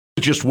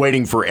just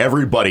waiting for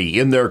everybody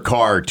in their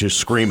car to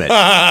scream it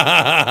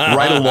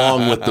right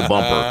along with the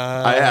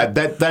bumper.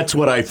 That's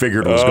what I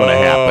figured was going to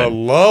happen. I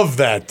love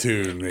that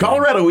tune, man.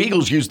 Colorado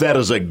Eagles used that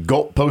as a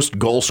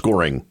post-goal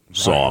scoring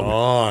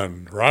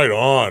song. Right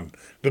on.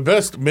 The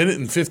best minute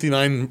and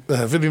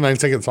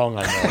 59-second song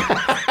I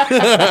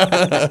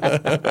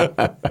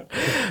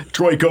know.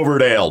 Troy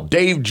Coverdale,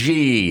 Dave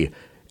G.,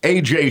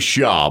 AJ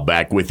Shaw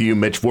back with you.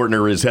 Mitch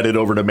Fortner is headed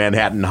over to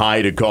Manhattan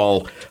High to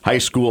call high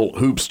school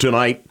hoops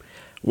tonight.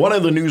 One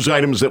of the news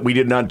items that we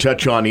did not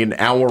touch on in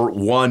hour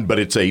one, but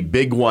it's a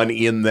big one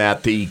in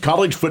that the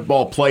college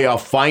football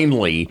playoff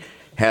finally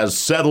has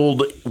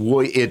settled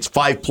its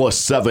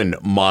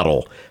 5+7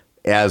 model,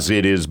 as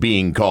it is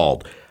being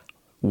called.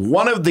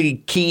 One of the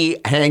key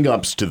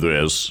hang-ups to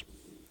this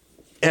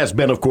has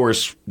been, of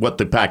course, what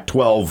the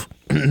Pac-12,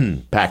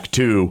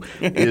 Pac-2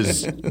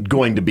 is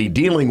going to be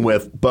dealing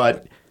with.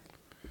 But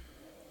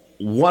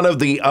one of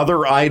the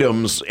other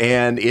items,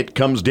 and it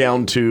comes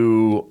down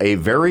to a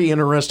very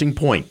interesting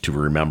point to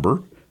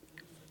remember,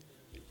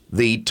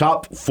 the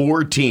top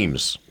 4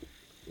 teams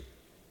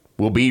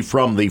will be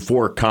from the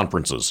 4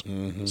 conferences,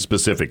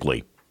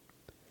 specifically.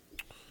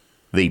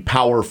 The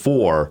Power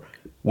 4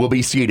 will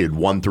be seeded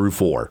 1 through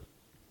 4.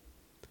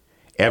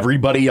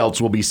 Everybody else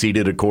will be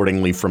seated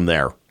accordingly from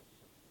there.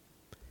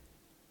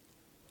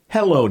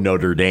 Hello,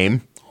 Notre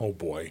Dame. Oh,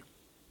 boy.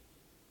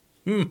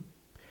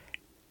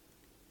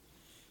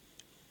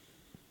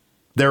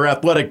 Their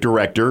athletic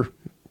director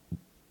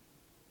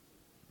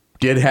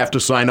did have to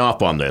sign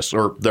off on this,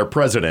 or their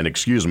president,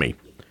 excuse me.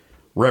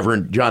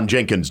 Reverend John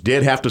Jenkins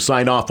did have to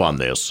sign off on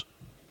this.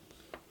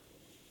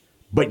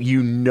 But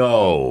you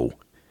know,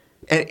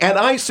 and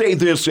I say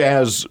this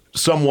as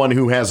someone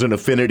who has an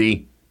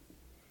affinity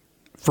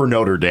for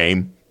Notre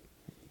Dame.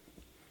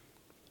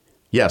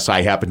 Yes,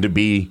 I happen to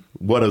be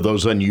one of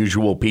those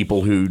unusual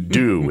people who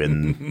do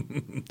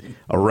in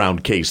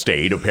around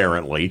K-State,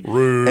 apparently.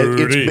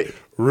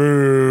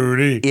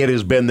 Rudy. It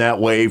has been that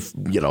way,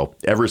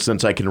 ever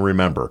since I can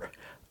remember.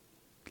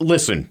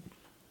 Listen,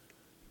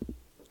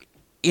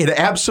 it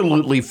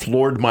absolutely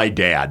floored my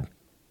dad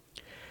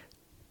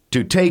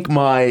to take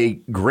my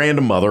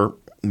grandmother,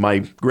 my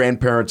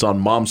grandparents on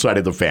mom's side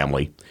of the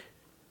family,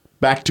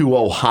 back to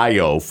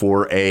Ohio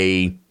for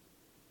a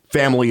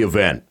family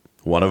event.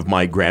 One of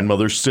my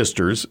grandmother's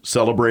sisters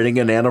celebrating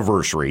an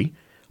anniversary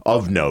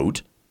of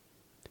note.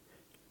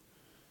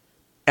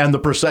 And the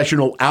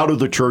processional out of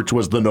the church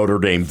was the Notre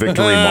Dame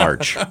Victory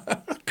March.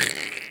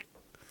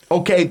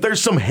 Okay,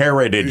 there's some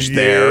heritage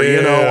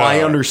there. I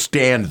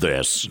understand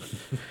this.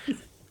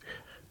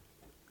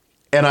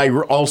 And I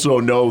also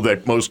know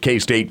that most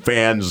K-State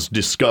fans'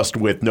 disgust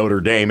with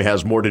Notre Dame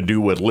has more to do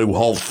with Lou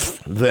Holtz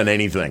than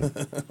anything.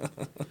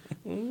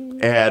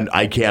 And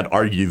I can't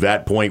argue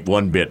that point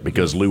one bit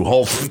because Lou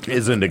Holtz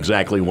isn't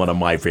exactly one of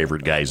my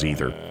favorite guys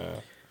either.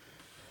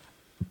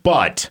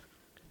 But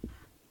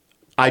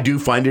I do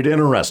find it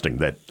interesting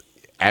that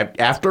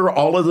after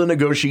all of the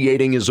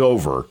negotiating is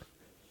over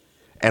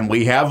and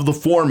we have the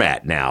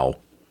format now,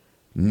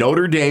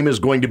 Notre Dame is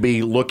going to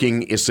be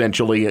looking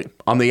essentially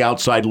on the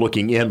outside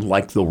looking in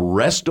like the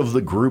rest of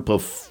the group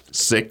of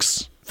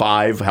 6,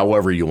 5,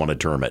 however you want to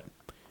term it.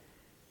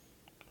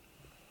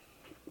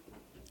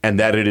 And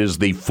that it is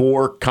the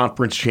 4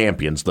 conference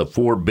champions, the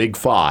 4 Big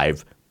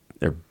 5,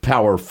 they're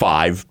Power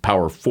 5,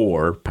 Power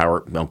 4,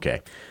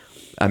 okay.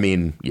 I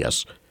mean,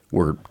 yes,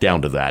 we're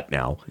down to that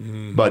now.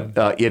 Mm-hmm. But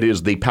it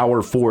is the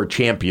Power 4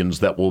 champions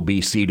that will be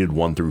seeded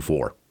 1 through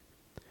 4.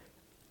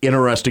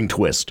 Interesting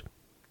twist.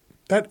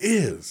 That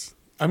is.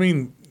 I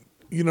mean,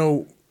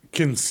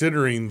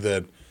 considering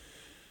that,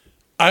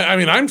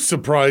 I'm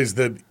surprised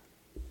that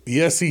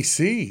the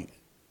SEC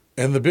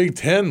and the Big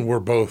Ten were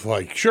both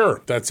like,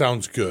 sure, that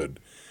sounds good.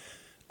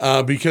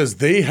 Because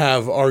they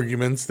have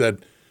arguments that,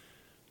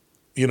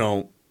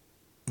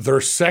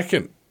 their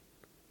second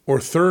or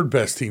third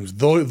best teams,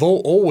 they'll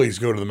always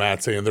go to the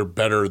mat saying they're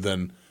better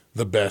than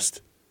the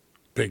best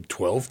Big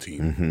 12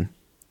 team. Mm-hmm.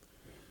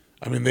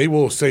 I mean, they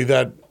will say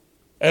that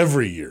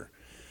every year.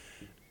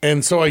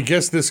 And so I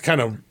guess this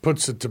kind of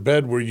puts it to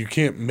bed where you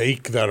can't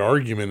make that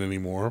argument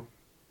anymore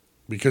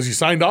because you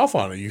signed off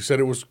on it. You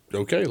said it was,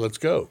 okay, let's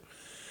go.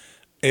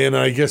 And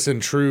I guess in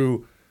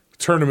true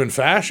tournament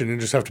fashion, you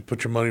just have to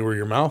put your money where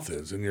your mouth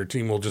is, and your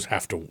team will just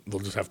have to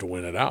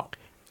win it out.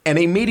 And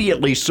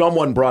immediately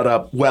someone brought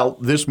up, well,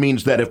 this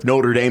means that if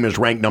Notre Dame is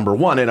ranked number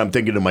 1, and I'm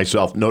thinking to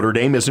myself, Notre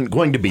Dame isn't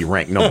going to be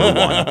ranked number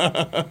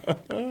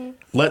 1.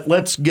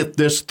 Let's get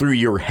this through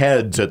your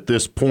heads at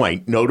this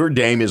point. Notre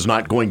Dame is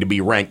not going to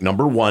be ranked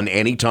number 1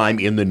 anytime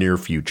in the near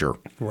future.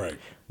 Right.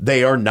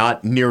 They are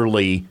not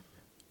nearly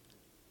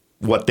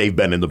what they've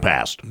been in the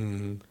past.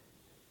 Mm-hmm.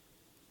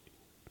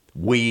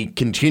 We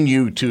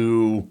continue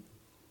to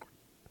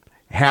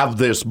have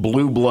this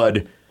blue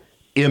blood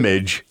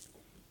image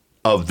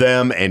of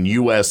them and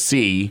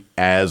USC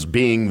as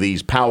being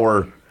these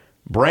power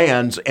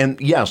brands. And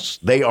yes,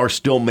 they are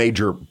still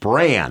major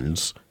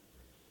brands,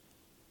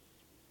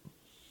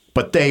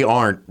 but they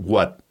aren't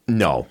what?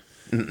 No.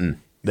 Mm-mm.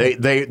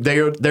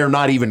 They're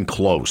not even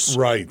close.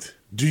 Right.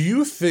 Do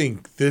you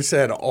think this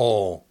at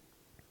all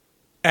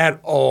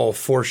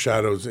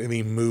foreshadows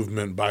any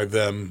movement by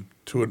them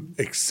to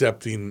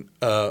accepting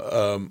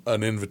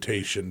an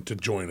invitation to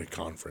join a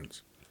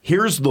conference?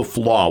 Here's the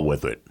flaw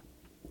with it.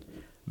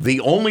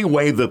 The only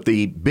way that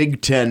the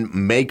Big Ten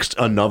makes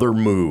another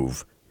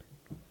move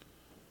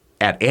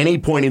at any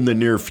point in the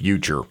near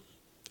future,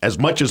 as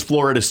much as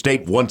Florida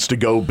State wants to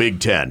go Big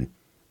Ten,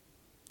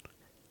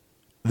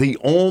 the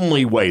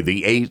only way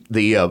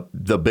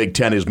the Big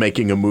Ten is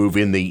making a move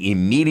in the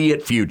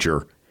immediate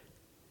future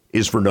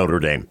is for Notre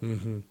Dame.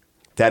 Mm-hmm.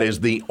 That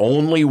is the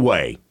only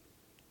way.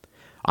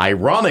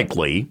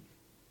 Ironically,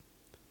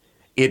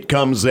 it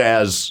comes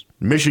as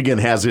Michigan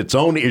has its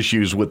own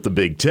issues with the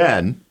Big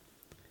Ten.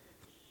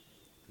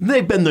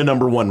 They've been the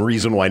number one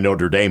reason why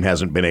Notre Dame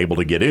hasn't been able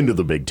to get into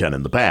the Big Ten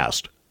in the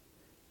past.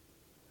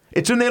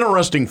 It's an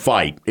interesting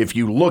fight if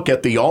you look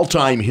at the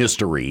all-time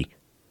history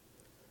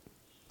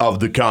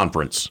of the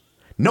conference,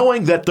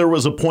 knowing that there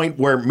was a point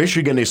where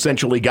Michigan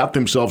essentially got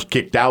themselves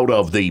kicked out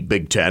of the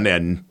Big Ten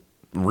and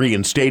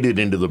reinstated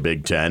into the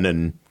Big Ten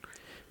and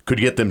could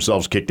get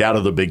themselves kicked out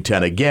of the Big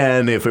Ten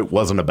again if it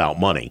wasn't about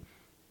money.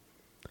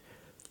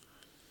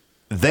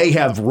 They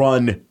have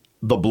run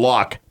the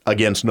block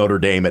against Notre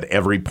Dame at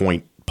every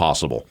point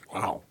possible.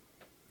 Wow.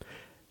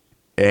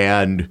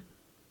 And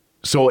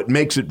so it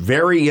makes it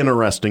very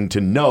interesting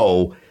to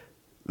know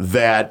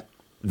that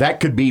that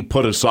could be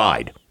put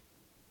aside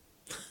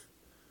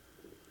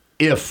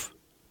if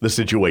the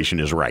situation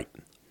is right.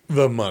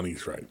 The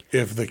money's right.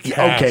 If the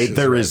cash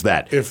is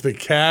that. If the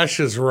cash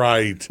is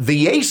right.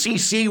 The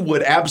ACC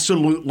would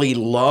absolutely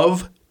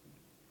love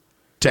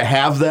to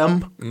have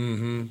them.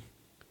 Mm-hmm.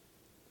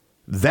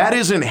 That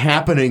isn't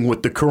happening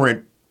with the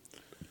current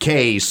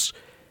case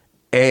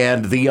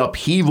and the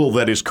upheaval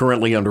that is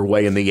currently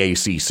underway in the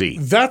ACC.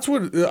 That's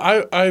what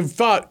I've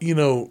thought,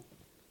 the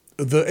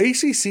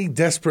ACC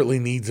desperately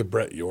needs a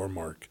Brett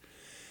Yormark.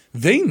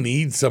 They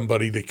need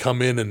somebody to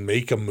come in and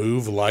make a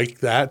move like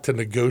that to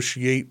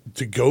negotiate,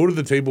 to go to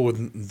the table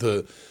with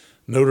the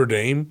Notre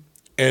Dame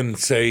and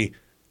say,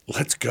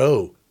 let's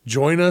go.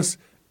 Join us.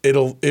 It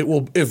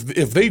will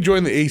if they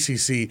join the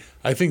ACC,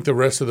 I think the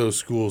rest of those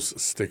schools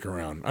stick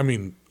around. I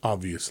mean,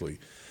 obviously.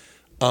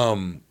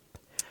 And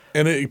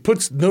it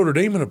puts Notre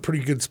Dame in a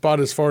pretty good spot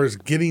as far as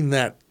getting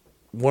that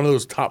one of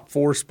those top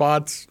 4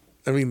 spots.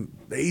 I mean,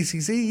 the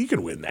ACC, you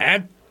can win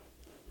that.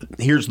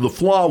 Here's the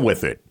flaw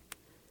with it.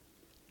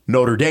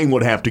 Notre Dame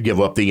would have to give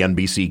up the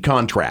NBC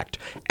contract.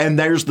 And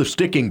there's the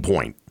sticking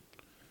point.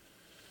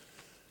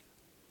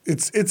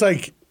 It's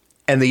like...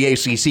 And the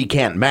ACC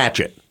can't match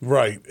it.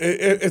 Right.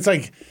 It's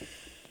like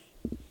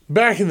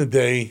back in the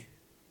day,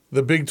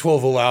 the Big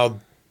 12 allowed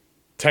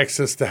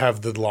Texas to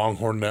have the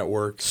Longhorn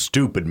Network.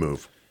 Stupid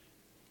move.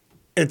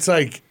 It's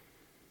like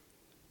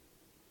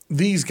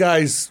these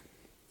guys,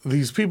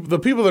 the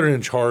people that are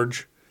in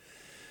charge,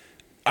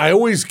 I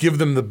always give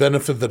them the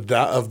benefit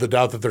of the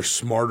doubt that they're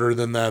smarter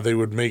than that. They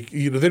would make,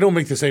 they don't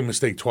make the same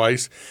mistake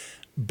twice.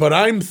 But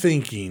I'm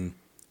thinking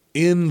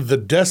in the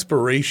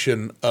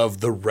desperation of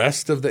the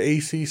rest of the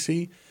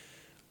ACC,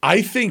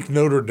 I think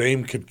Notre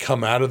Dame could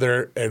come out of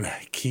there and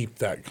keep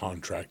that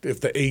contract.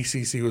 If the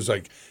ACC was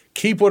like,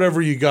 keep whatever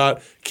you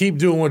got, keep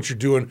doing what you're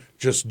doing,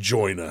 just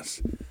join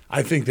us.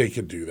 I think they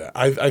could do that.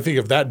 I think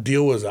if that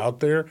deal was out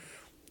there,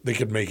 they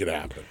could make it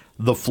happen.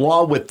 The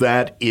flaw with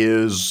that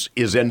is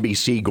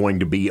NBC going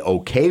to be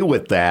okay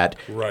with that?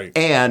 Right.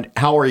 And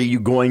how are you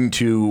going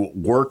to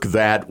work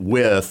that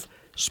with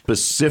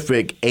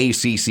specific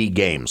ACC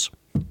games?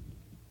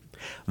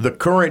 The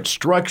current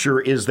structure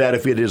is that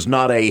if it is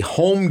not a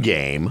home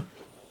game,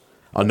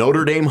 a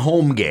Notre Dame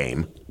home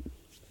game,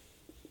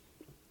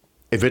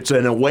 if it's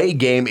an away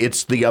game,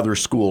 it's the other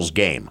school's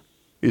game,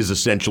 is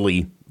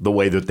essentially the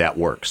way that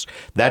works.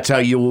 That's how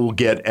you will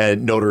get a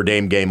Notre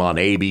Dame game on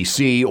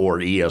ABC or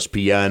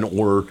ESPN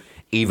or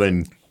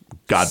even,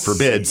 God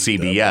forbid,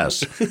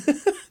 CBS.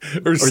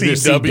 or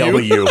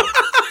CW.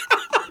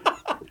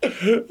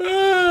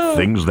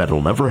 Things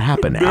that'll never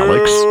happen,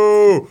 Alex.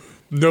 No!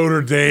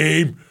 Notre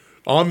Dame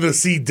on the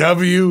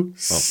CW,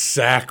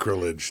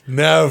 sacrilege.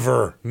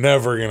 Never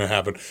going to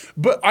happen.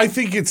 But I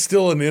think it's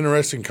still an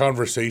interesting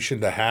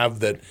conversation to have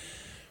that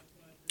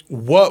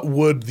what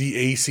would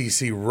the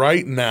ACC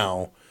right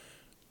now,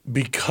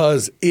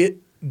 because it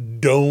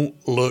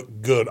don't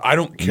look good. I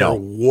don't care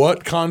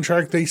what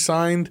contract they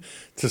signed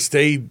to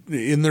stay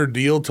in their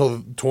deal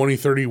till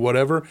 2030,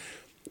 whatever.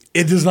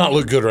 It does not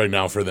look good right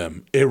now for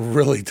them. It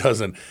really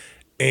doesn't.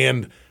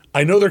 And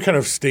I know they're kind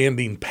of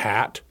standing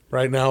pat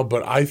right now,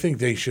 but I think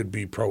they should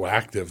be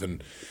proactive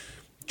and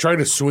try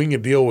to swing a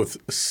deal with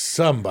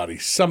somebody.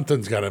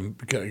 Something's got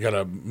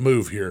to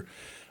move here.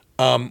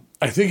 I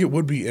think it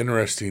would be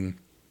interesting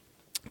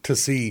to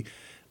see.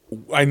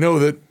 I know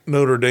that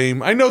Notre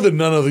Dame. I know that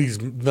none of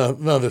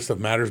this stuff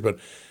matters, but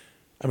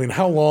I mean,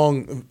 how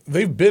long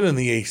they've been in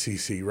the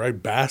ACC,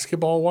 right?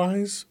 Basketball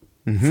wise,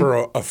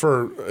 for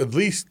at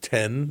least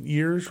 10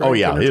 years. Right? Oh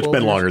yeah, it's been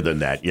years? Longer than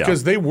that. Yeah,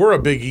 because they were a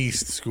Big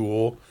East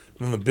school.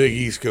 And the Big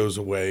East goes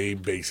away,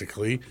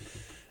 basically.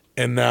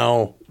 And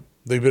now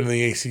They've been in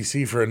the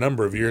ACC for a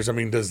number of years. I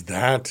mean,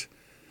 do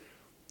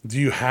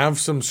you have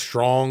some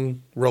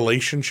strong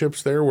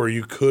relationships there where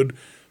you could,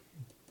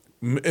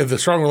 the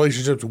strong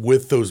relationships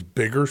with those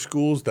bigger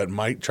schools that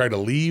might try to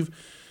leave,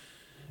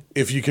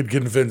 if you could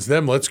convince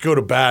them, let's go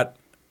to bat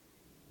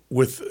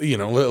with,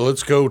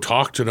 let's go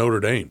talk to Notre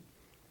Dame.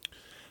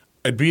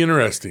 It'd be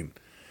interesting.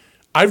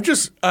 I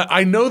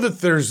know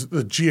that there's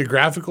the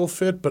geographical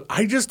fit, but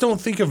I just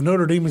don't think of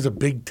Notre Dame as a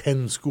Big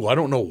Ten school. I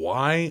don't know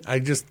why.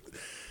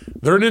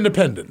 They're an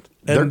independent,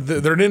 and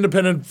they're an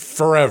independent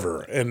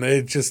forever, and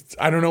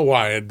I don't know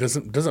why it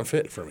doesn't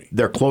fit for me.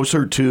 They're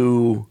closer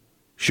to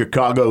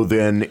Chicago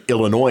than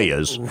Illinois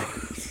is.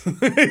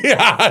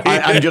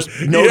 I'm just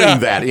noting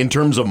that in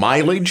terms of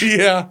mileage.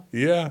 Yeah.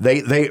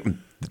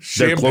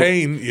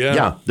 Champaign,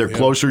 they're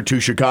closer to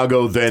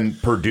Chicago than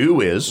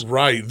Purdue is.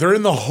 Right. They're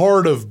in the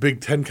heart of Big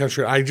Ten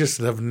country. I just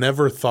have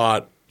never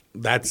thought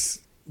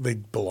they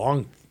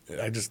belong.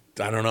 I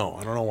don't know.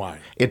 I don't know why.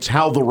 It's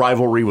how the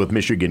rivalry with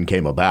Michigan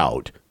came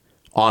about,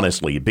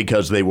 honestly,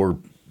 because they were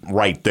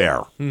right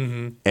there.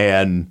 Mm-hmm.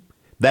 And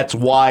that's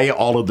why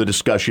all of the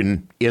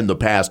discussion in the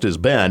past has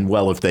been,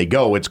 well, if they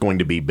go, it's going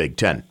to be Big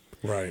Ten.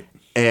 Right.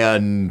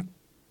 And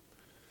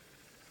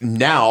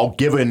now,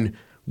 given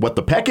what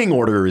the pecking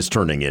order is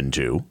turning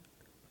into,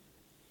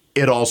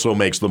 it also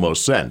makes the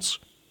most sense.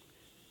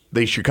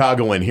 The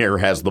Chicagoan here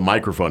has the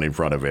microphone in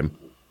front of him.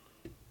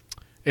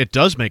 It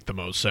does make the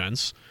most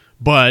sense.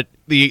 But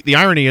the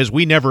irony is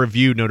we never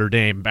viewed Notre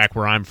Dame back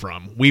where I'm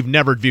from. We've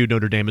never viewed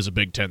Notre Dame as a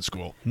Big Ten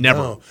school. Never.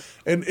 No.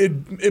 And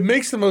it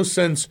makes the most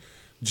sense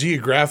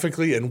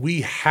geographically, and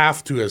we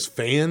have to, as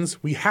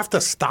fans, we have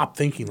to stop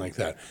thinking like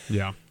that.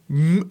 Yeah.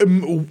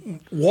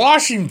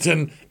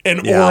 Washington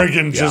and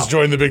Oregon just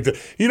joined the Big Ten.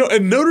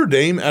 And Notre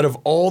Dame, out of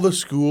all the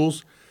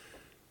schools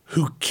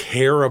who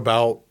care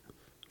about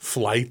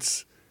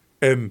flights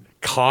and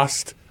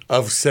cost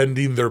of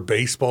sending their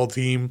baseball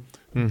team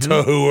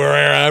to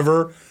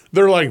wherever,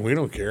 they're like, we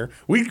don't care.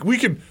 We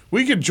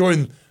could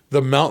join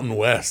the Mountain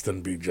West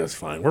and be just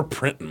fine. We're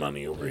printing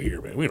money over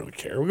here, man. We don't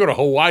care. We go to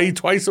Hawaii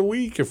twice a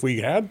week if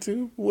we had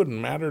to. It wouldn't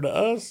matter to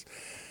us.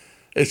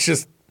 It's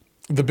just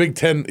the Big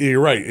Ten.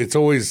 You're right. It's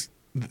always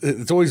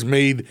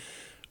made,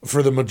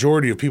 for the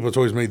majority of people, it's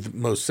always made the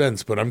most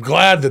sense. But I'm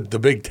glad that the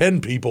Big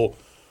Ten people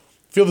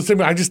feel the same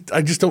way. I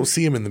just don't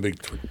see them in the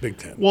Big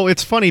Ten. Well,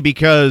 it's funny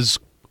because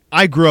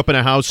I grew up in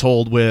a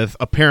household with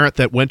a parent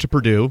that went to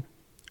Purdue,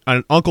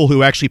 an uncle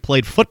who actually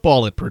played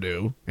football at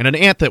Purdue, and an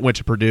aunt that went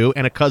to Purdue,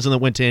 and a cousin that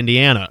went to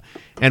Indiana.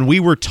 And we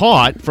were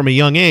taught from a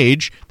young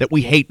age that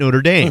we hate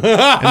Notre Dame.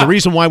 And the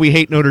reason why we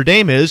hate Notre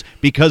Dame is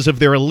because of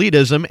their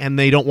elitism, and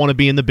they don't want to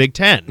be in the Big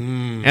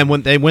Ten. And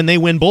when they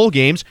win bowl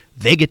games,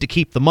 they get to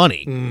keep the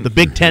money. The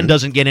Big Ten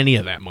doesn't get any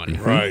of that money.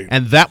 Right.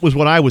 And that was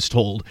what I was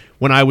told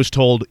when I was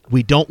told,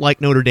 we don't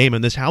like Notre Dame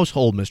in this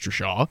household, Mr.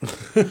 Shaw.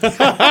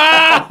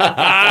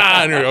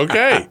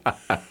 Okay.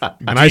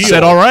 And I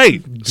said, all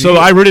right. So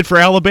I rooted for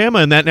Alabama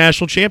in that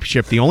national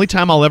championship. The only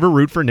time I'll ever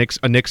root for a Nick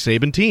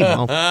Saban team.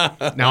 Well,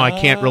 now I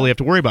can't really have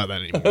to worry about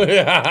that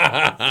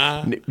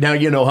anymore. Now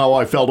you know how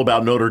I felt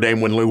about Notre Dame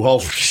when Lou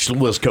Holtz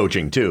was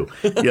coaching too.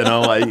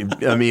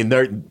 I mean,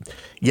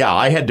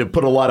 I had to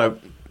put a lot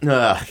of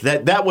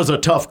that was a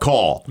tough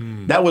call.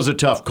 That was a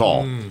tough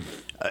call.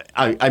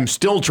 I'm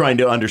still trying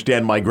to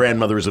understand my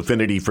grandmother's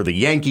affinity for the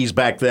Yankees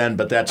back then,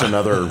 but that's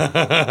another.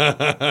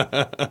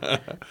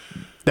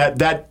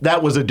 That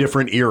was a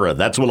different era.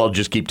 That's what I'll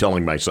just keep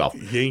telling myself.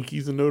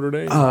 Yankees and Notre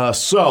Dame. On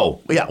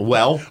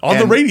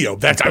the radio.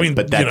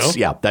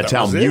 That's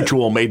how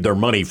Mutual made their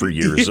money for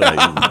years.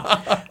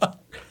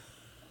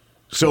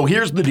 So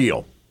here's the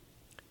deal.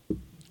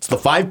 It's the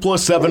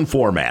 5+7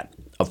 format,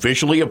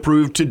 officially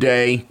approved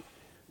today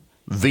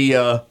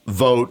via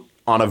vote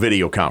on a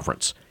video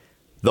conference.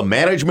 The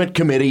management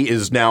committee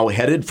is now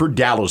headed for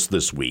Dallas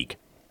this week,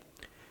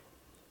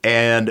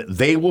 and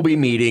they will be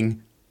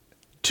meeting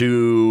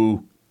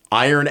to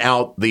iron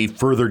out the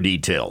further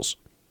details.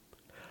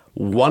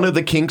 One of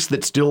the kinks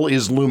that still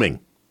is looming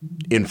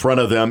in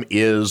front of them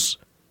is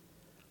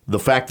the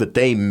fact that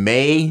they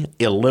may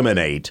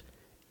eliminate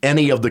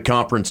any of the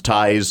conference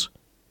ties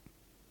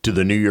to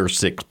the New Year's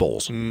Six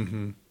Bowls.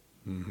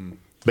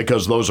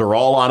 Because those are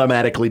all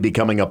automatically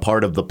becoming a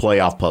part of the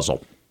playoff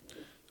puzzle.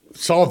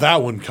 Saw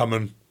that one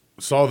coming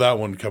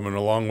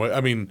a long way.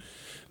 I mean,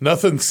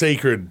 nothing is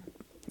sacred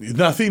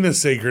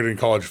in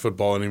college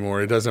football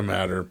anymore. It doesn't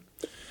matter.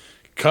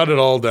 Cut it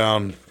all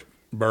down,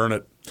 burn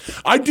it.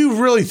 I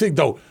do really think,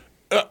 though,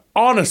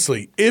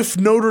 honestly, if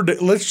Notre Dame,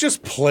 let's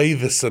just play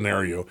the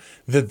scenario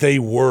that they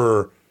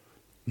were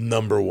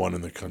number one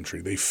in the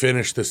country. They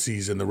finished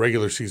the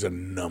regular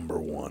season number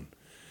one.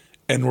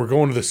 And we're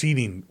going to the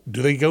seeding.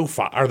 Do they go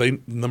five? Are they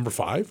number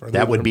 5?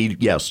 That would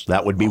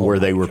be where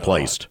they were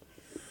placed.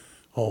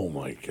 Oh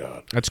my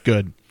God. That's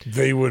good.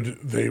 There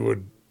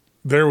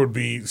would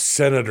be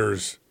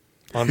senators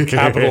on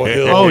Capitol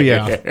Hill. Oh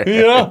yeah.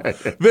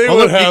 They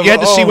would have. You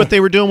had to see what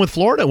they were doing with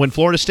Florida when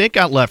Florida State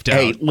got left out.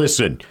 Hey,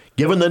 listen,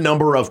 given the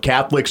number of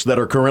Catholics that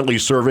are currently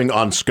serving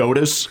on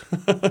SCOTUS.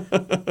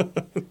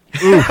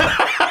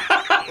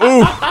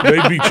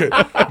 They'd be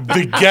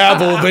the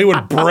gavel. They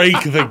would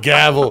break the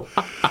gavel.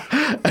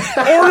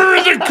 Order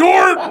in the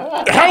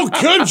court. How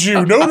could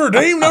you? Notre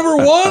Dame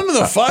 #1,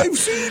 the 5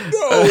 seed?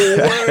 No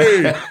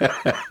way.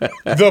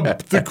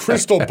 The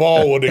crystal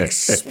ball would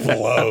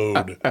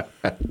explode.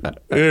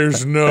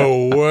 There's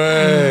no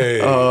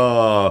way.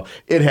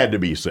 It had to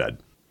be said.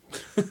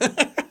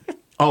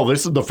 Oh,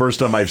 this is the first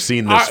time I've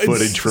seen this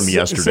footage from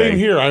yesterday. Same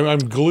here. I'm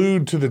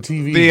glued to the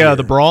TV.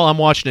 The brawl, I'm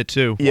watching it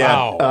too.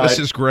 Yeah, wow. This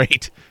is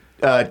great.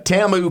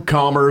 Tamu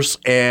Commerce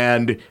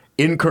and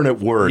Incarnate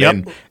Word. Yep.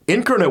 And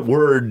Incarnate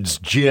Word's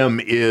gym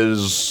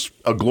is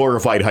a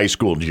glorified high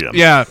school gym.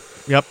 Yeah.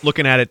 Yep.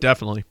 Looking at it,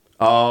 definitely.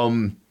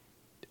 And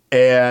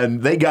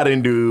they got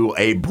into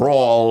a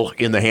brawl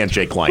in the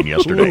handshake line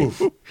yesterday.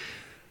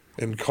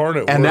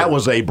 Incarnate Word. And that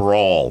was a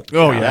brawl.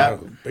 Oh, yeah.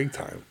 Big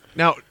time.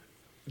 Now,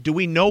 do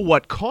we know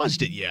what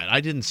caused it yet? I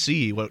didn't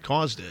see what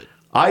caused it.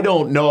 I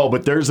don't know,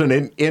 but there's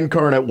an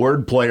Incarnate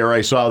Word player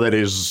I saw that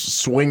is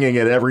swinging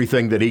at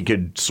everything that he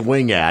could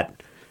swing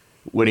at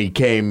when he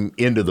came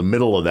into the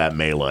middle of that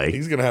melee.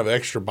 He's going to have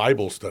extra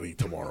Bible study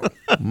tomorrow.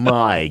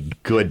 My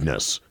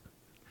goodness.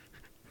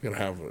 He's going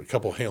to have a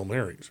couple Hail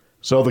Marys.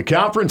 So the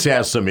conference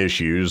has some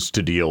issues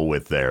to deal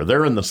with there.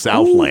 They're in the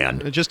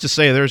Southland. Just to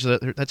say,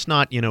 that's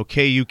not,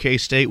 KU,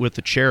 K-State with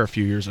the chair a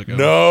few years ago.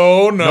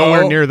 No.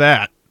 Nowhere near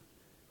that.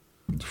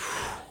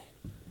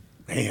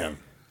 Man.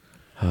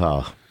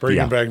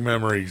 Bringing back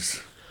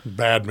memories.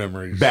 Bad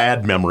memories.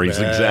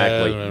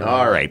 Exactly. Memories.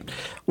 All right.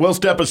 We'll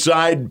step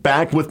aside,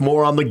 back with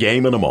more on the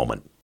game in a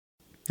moment.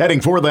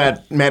 Heading for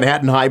that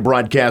Manhattan High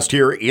broadcast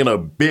here in a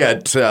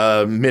bit.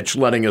 Mitch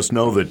letting us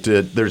know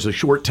that there's a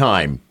short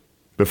time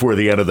before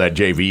the end of that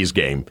JV's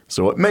game.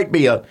 So it may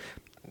be a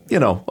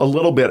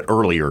little bit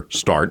earlier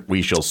start.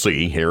 We shall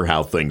see here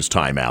how things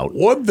time out.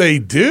 What'd they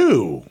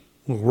do?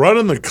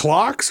 Running the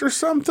clocks or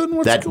something?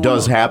 What's that going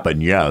does on?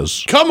 happen,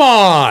 yes. Come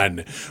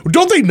on.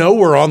 Don't they know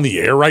we're on the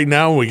air right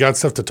now and we got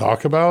stuff to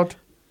talk about?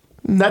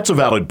 That's a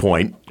valid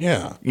point.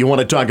 Yeah. You want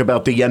to talk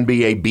about the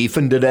NBA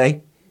beefing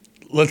today?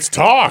 Let's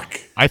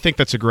talk. I think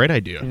that's a great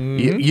idea.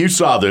 You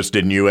saw this,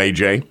 didn't you,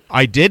 AJ?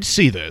 I did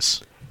see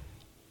this.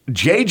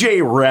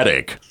 JJ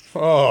Redick.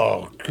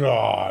 Oh,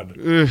 God.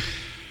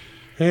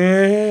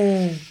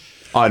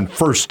 On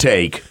First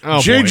Take. Oh,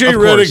 JJ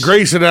Redick,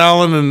 Grayson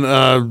Allen,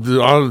 and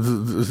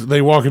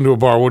they walk into a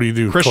bar. What do you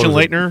do? Christian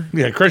Close it. Laettner?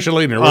 Yeah, Christian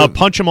Laettner.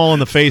 Punch them all in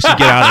the face and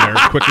get out of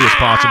there as quickly as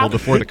possible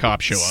before the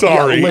cops show up.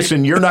 Sorry. Yeah,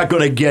 listen, you're not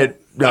going to get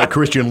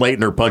Christian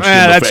Laettner punched in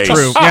the that's face.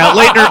 true. Yeah,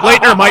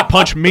 Laettner might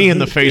punch me in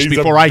the face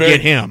before I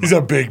get him. He's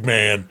a big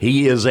man.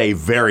 He is a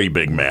very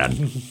big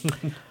man.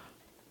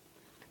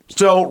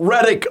 So,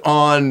 Redick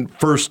on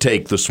First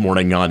Take this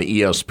morning on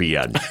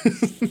ESPN.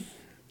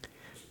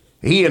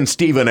 He and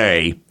Stephen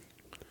A.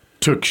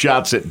 took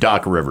shots at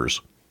Doc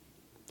Rivers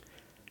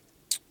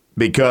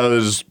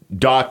because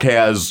Doc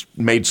has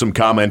made some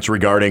comments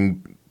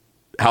regarding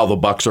how the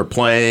Bucks are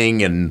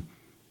playing and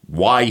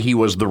why he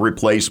was the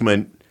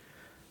replacement,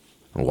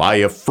 why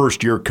a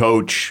first-year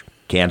coach,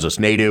 Kansas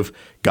native,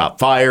 got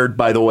fired,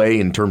 by the way,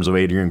 in terms of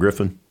Adrian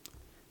Griffin.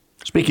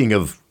 Speaking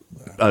of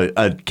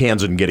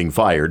Kansan getting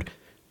fired,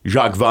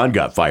 Jacques Vaughn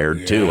got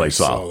fired, too, I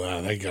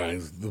saw. That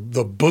guy's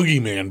the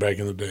boogeyman back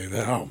in the day.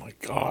 Oh, my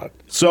God.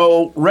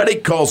 So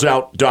Redick calls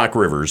out Doc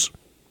Rivers.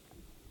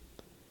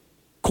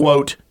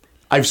 Quote,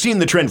 "I've seen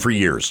the trend for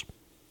years.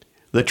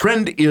 The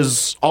trend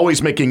is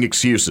always making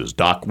excuses.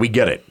 Doc, we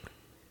get it.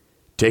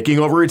 Taking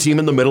over a team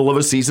in the middle of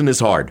a season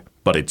is hard,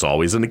 but it's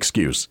always an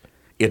excuse.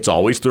 It's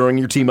always throwing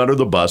your team under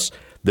the bus.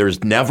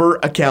 There's never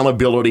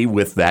accountability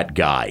with that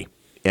guy."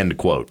 End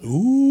quote.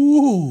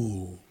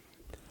 Ooh.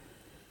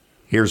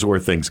 Here's where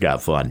things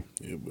got fun.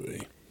 Yeah,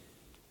 boy.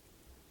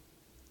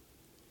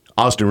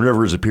 Austin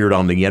Rivers appeared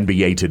on the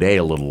NBA Today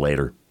a little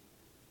later.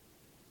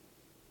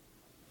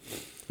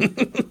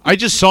 I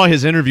just saw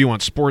his interview on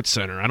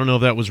SportsCenter. I don't know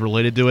if that was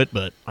related to it,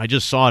 but I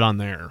just saw it on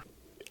there.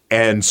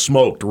 And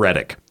smoked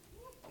Redick.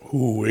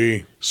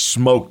 Ooh-wee.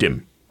 Smoked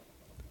him.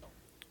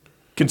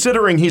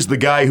 Considering he's the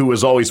guy who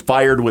is always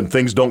fired when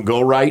things don't go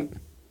right. ...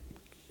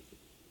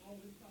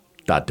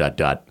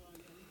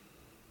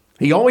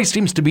 He always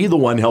seems to be the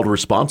one held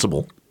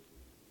responsible.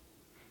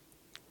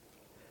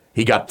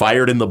 He got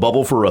fired in the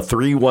bubble for a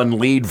 3-1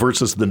 lead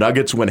versus the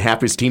Nuggets when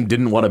half his team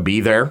didn't want to be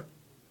there.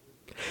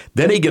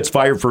 Then he gets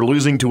fired for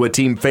losing to a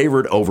team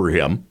favored over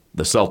him,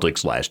 the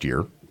Celtics last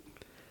year.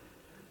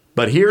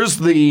 But here's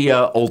the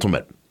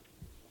ultimate.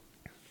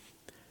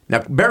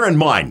 Now, bear in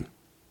mind,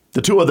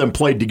 the two of them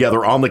played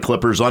together on the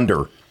Clippers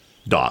under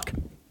Doc.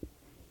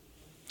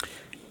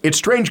 It's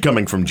strange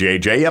coming from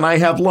JJ, and I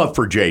have love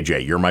for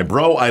JJ. You're my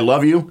bro. I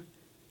love you.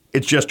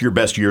 It's just your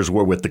best years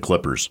were with the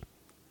Clippers.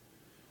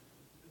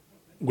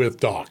 With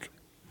Doc.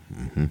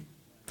 Mm-hmm.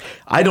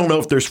 I don't know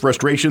if there's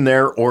frustration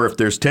there or if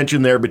there's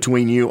tension there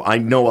between you. I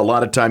know a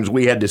lot of times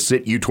we had to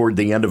sit you toward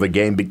the end of a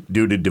game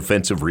due to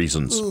defensive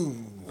reasons.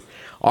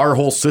 Our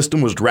whole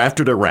system was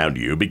drafted around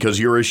you because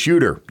you're a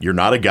shooter. You're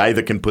not a guy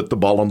that can put the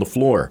ball on the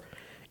floor.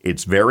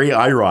 It's very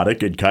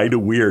ironic and kind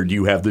of weird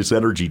you have this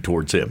energy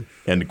towards him.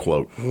 End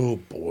quote. Oh,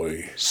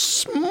 boy.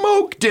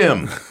 Smoked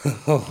him.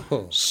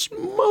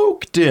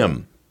 Smoked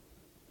him.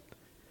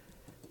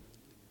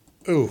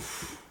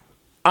 Oof.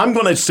 I'm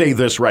going to say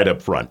this right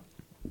up front.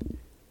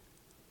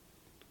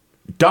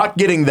 Doc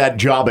getting that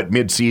job at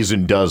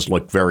midseason does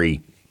look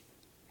very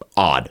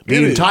odd.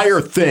 The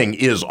entire thing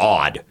is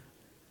odd.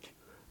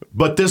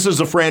 But this is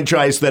a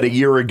franchise that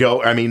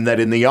that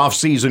in the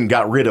offseason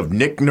got rid of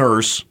Nick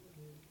Nurse.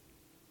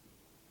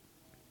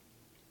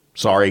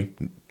 Sorry,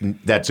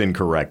 that's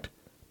incorrect.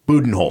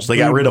 Budenholz. They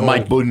got rid of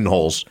Mike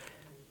Budenholz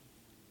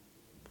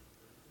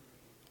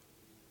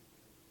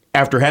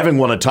after having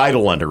won a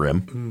title under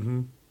him.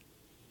 Mm-hmm.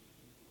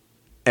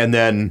 And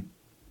then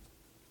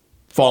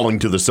falling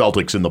to the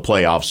Celtics in the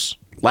playoffs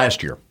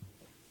last year.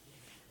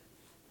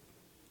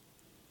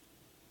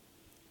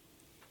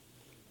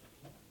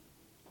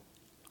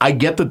 I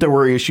get that there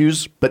were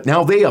issues, but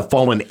now they have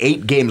fallen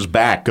 8 games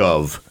back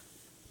of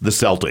the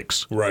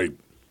Celtics. Right.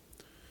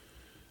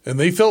 And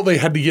they felt they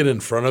had to get in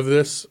front of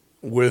this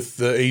with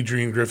the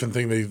Adrian Griffin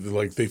thing.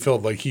 They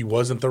felt like he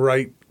wasn't the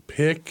right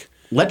pick.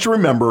 Let's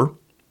remember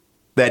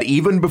that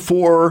even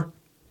before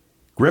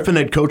Griffin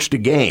had coached a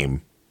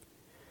game,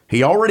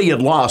 he already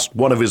had lost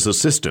one of his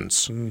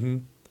assistants. Mm-hmm.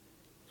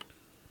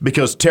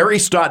 Because Terry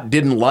Stott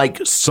didn't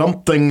like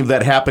something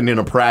that happened in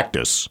a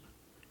practice.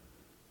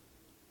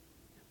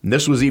 And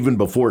this was even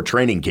before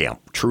training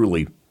camp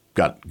truly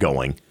got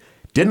going.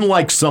 Didn't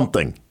like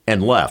something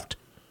and left.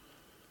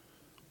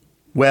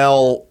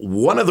 Well,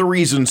 one of the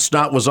reasons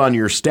Stott was on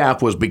your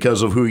staff was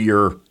because of who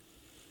your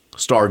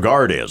star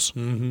guard is,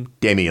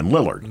 Damian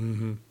Lillard.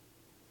 Mm-hmm.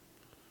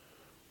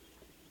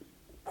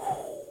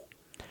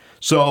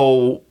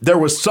 So there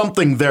was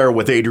something there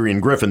with Adrian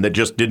Griffin that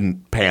just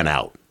didn't pan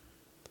out.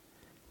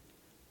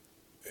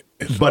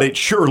 But it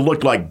sure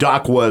looked like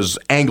Doc was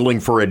angling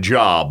for a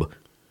job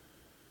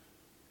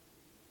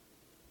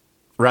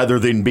rather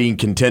than being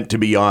content to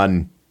be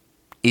on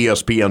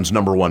ESPN's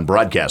 #1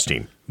 broadcast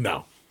team.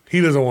 No,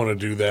 he doesn't want to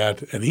do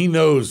that. And he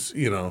knows,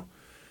 the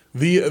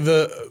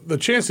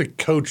chance to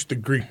coach the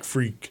Greek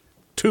Freak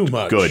too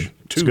much. Good.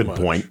 It's a good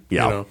point.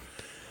 Yeah.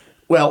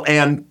 Well,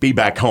 and be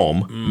back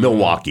home,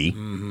 Milwaukee,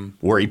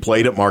 where he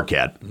played at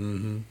Marquette.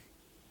 Mm-hmm.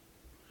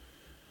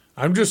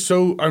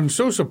 I'm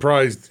so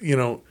surprised,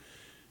 the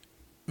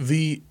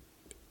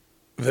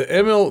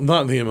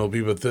not the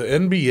MLB, but the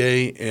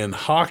NBA and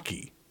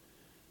hockey,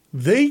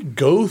 they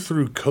go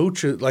through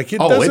coaches like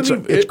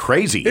it's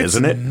crazy,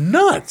 isn't it?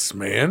 Nuts,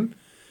 man.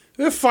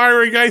 They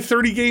fire a guy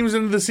 30 games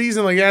into the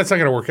season, it's not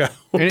going to work out.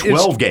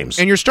 12 games.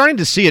 And you're starting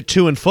to see it,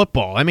 too, in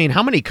football. I mean,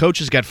 how many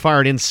coaches got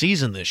fired in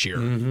season this year?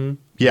 Mm-hmm.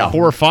 Yeah.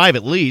 4 or 5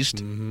 at least.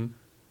 Mm-hmm.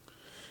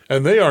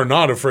 And they are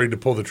not afraid to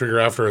pull the trigger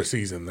after a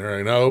season. They're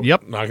like, nope,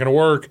 not going to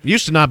work.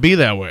 Used to not be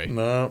that way.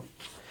 No.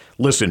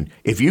 Listen,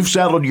 if you've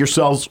saddled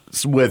yourselves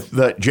with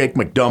Jake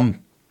McDum,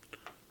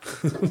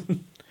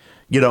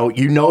 you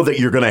know that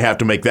you're going to have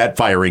to make that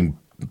firing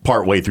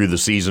partway through the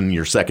season,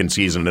 your second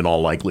season in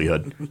all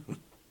likelihood.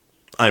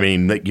 I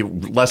mean,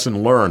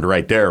 lesson learned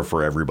right there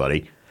for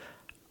everybody.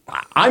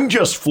 I'm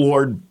just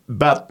floored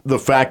about the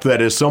fact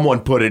that, as someone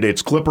put it,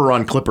 it's Clipper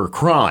on Clipper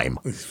crime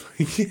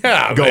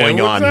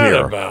going on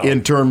here about?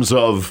 In terms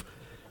of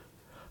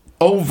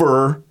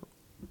over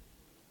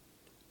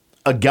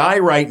a guy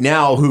right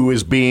now who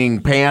is being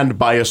panned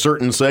by a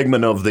certain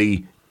segment of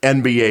the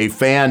NBA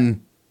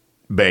fan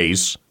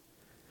base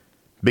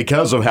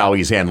because of how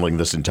he's handling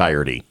this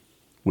entirety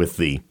with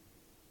the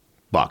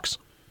Bucks.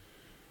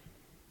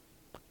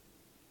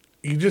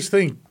 You just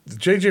think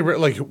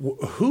JJ,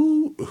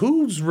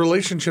 whose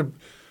relationship,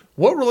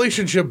 what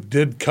relationship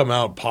did come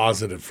out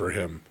positive for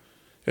him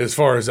as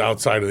far as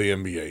outside of the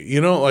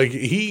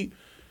NBA?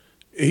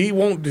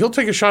 He'll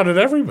take a shot at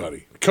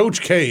everybody.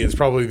 Coach K is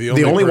probably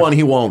the only one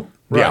he won't.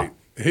 Right.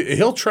 Yeah.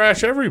 He'll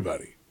trash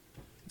everybody.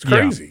 It's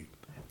crazy. Yeah.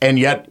 And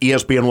yet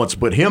ESPN wants to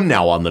put him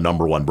now on the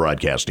 #1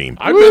 broadcast team.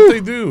 I bet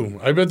they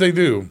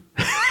do.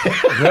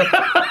 Yep.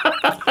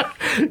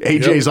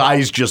 AJ's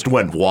eyes just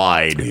went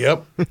wide.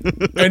 Yep.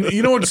 And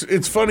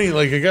it's funny,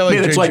 like a guy like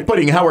it's like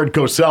putting Howard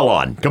Cosell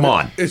on. Come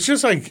on. It's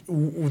just like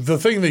the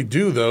thing they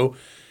do though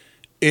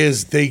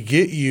is they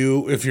get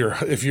you if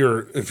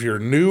you're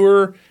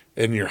newer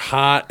and you're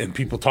hot and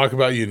people talk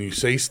about you and you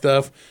say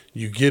stuff,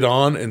 you get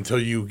on until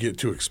you get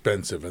too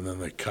expensive and then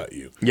they cut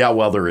you. Yeah,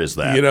 well, there is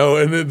that.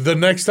 And the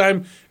next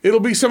time it'll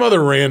be some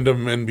other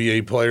random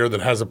NBA player that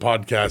has a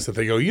podcast that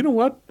they go, you know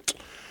what?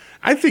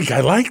 I think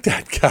I like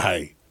that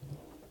guy.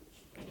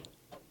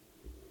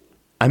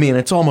 I mean,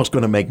 it's almost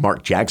going to make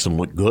Mark Jackson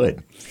look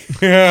good.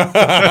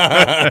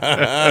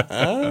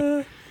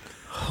 Oh,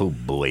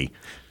 boy.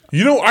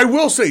 I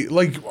will say,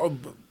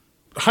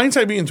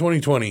 hindsight being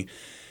 2020,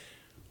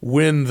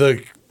 when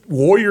the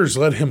Warriors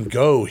let him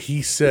go,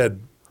 he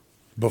said,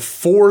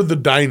 before the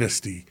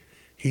dynasty,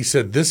 he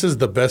said, this is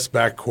the best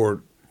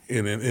backcourt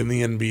in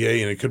the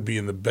NBA, and it could be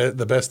in the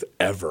best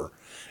ever.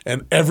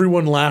 And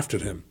everyone laughed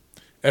at him.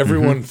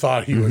 Everyone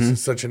thought he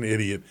was such an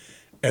idiot.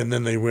 And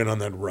then they went on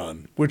that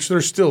run, which they're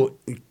still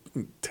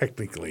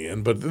technically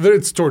in, but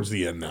it's towards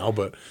the end now.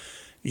 But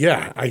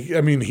yeah,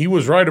 I mean, he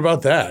was right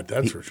about that.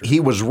 That's for sure. He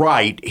was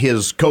right.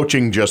 His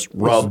coaching just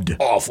rubbed.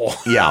 Awful.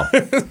 Yeah.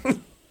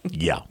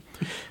 Yeah.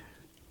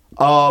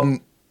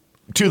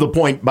 To the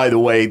point, by the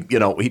way,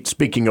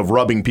 speaking of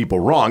rubbing people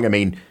wrong, I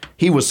mean,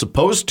 he was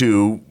supposed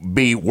to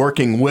be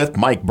working with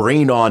Mike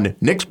Breen on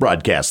Knicks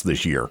broadcast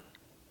this year.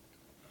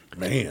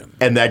 Man.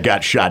 And that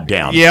got shot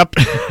down. Yep.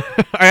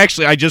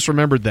 I just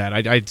remembered that.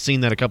 I'd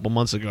seen that a couple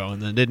months ago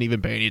and then didn't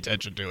even pay any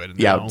attention to it.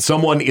 Yeah,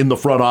 someone in the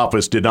front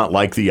office did not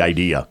like the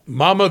idea.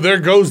 Mama, there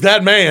goes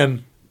that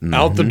man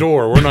out the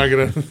door. We're not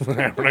gonna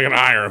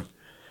hire him.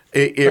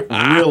 It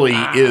really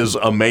is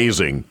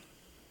amazing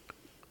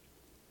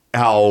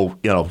how,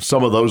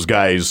 some of those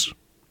guys,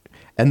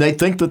 and they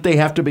think that they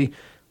have to be.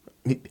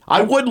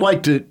 I would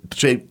like to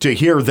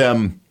hear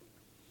them.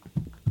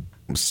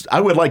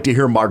 I would like to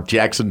hear Mark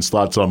Jackson's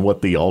thoughts on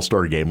what the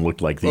All-Star game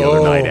looked like the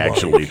other night,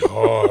 actually.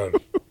 God.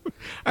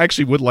 I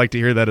actually would like to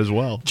hear that as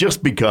well.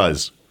 Just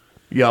because,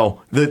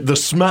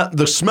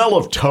 the smell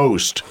of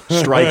toast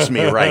strikes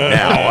me right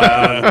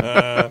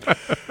now.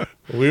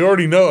 We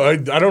already know. I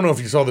don't know if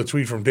you saw the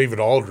tweet from David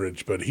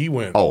Aldridge, but he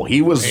went. Oh,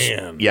 he was.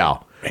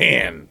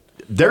 Man.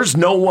 There's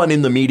no one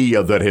in the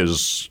media that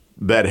has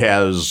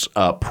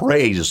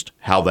praised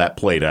how that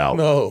played out.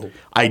 No.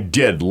 I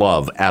did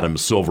love Adam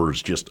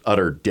Silver's just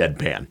utter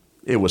deadpan.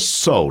 It was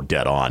so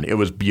dead on. It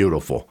was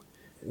beautiful.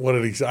 What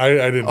did he say?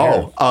 I didn't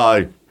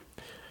hear.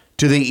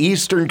 To the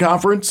Eastern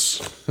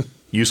Conference,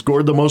 you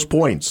scored the most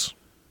points.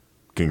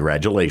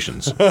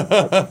 Congratulations. Just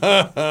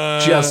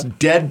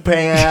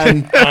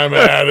deadpan. I'm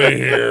out of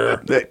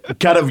here.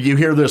 You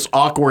hear this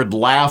awkward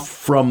laugh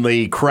from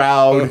the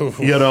crowd,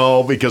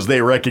 because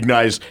they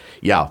recognize,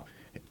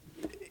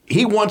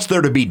 he wants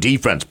there to be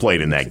defense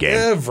played in that game.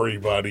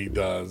 Everybody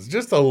does.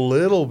 Just a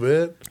little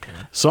bit.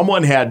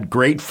 Someone had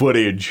great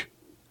footage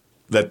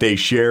that they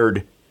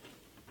shared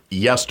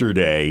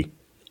yesterday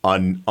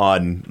on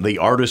the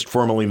artist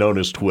formerly known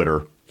as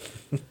Twitter.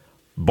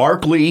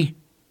 Barkley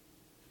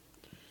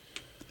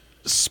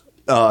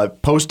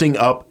posting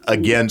up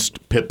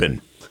against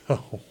Pippen.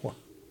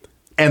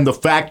 And the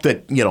fact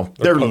that,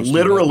 they're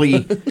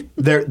literally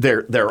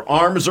their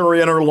arms are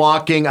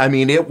interlocking. I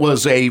mean, it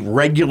was a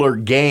regular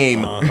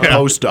game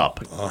post up.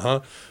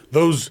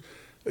 Those,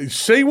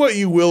 say what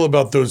you will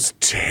about those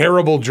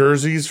terrible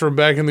jerseys from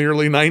back in the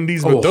early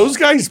 90s, but those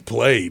guys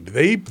played.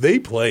 They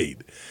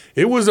played.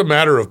 It was a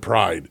matter of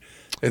pride.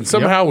 And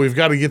somehow we've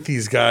got to get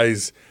these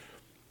guys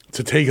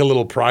to take a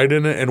little pride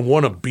in it and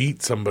want to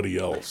beat somebody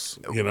else,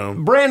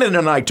 Brandon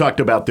and I talked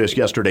about this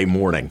yesterday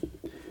morning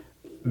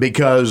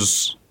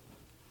because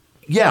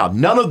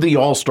none of the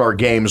All-Star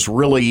games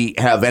really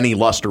have any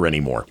luster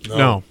anymore.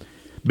 No.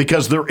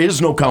 Because there is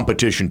no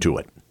competition to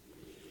it.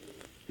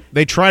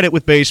 They tried it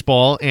with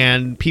baseball,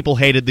 and people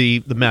hated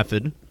the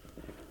method.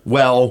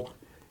 Well,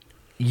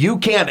 you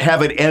can't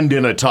have it end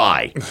in a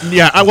tie.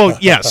 Yeah, well,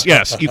 yes.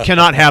 You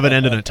cannot have it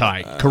end in a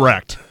tie.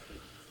 Correct.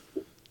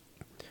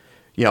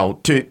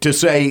 To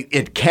say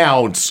it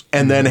counts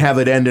and then have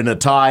it end in a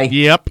tie.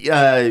 Yep.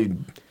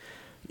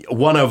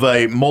 One of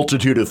a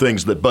multitude of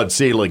things that Bud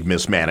Selig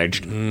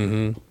mismanaged.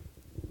 Mm-hmm.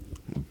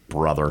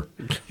 Brother.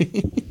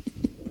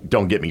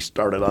 Don't get me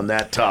started on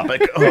that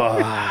topic.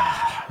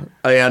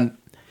 And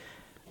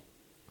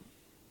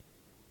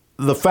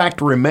the fact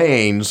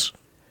remains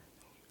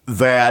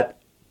that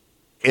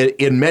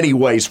in many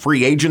ways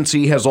free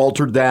agency has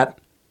altered that,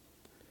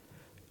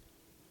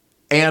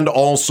 and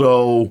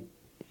also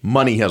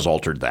money has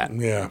altered that.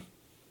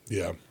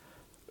 Yeah.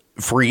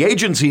 Free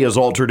agency has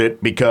altered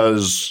it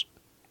because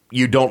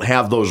you don't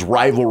have those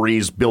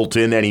rivalries built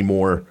in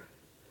anymore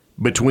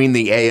between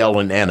the AL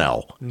and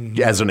NL,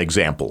 as an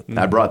example.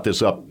 I brought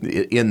this up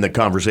in the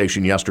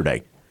conversation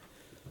yesterday.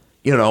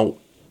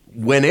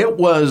 When it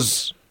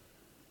was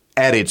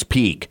at its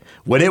peak,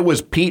 when it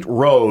was Pete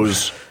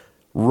Rose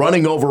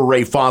running over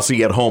Ray Fosse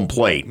at home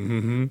plate.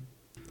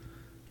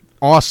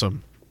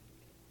 Awesome.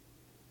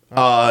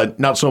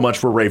 Not so much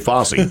for Ray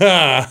Fosse.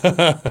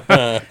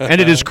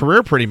 Ended his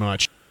career pretty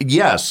much.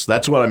 Yes,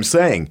 that's what I'm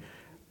saying.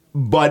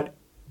 But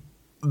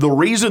the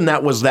reason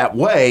that was that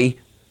way,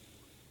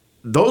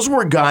 those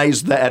were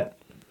guys that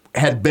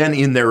had been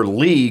in their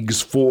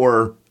leagues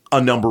for a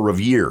number of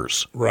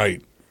years.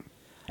 Right.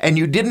 And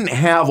you didn't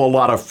have a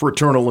lot of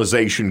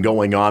fraternalization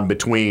going on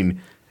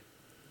between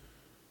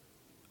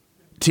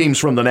teams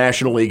from the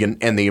National League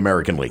and the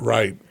American League.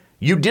 Right.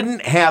 You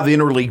didn't have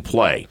interleague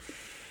play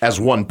as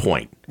one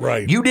point.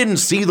 Right. You didn't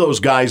see those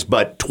guys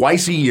but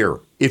twice a year,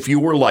 if you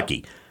were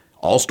lucky.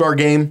 All-Star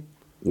Game,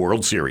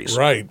 World Series.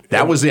 Right.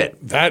 That was it.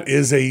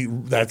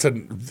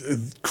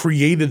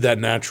 Created that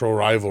natural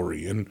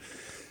rivalry. And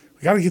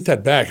we got to get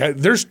that back.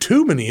 There's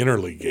too many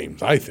interleague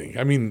games, I think.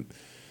 I mean,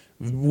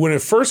 when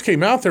it first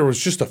came out, there was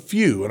just a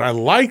few, and I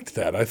liked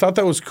that. I thought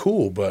that was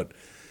cool, but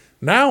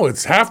now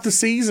it's half the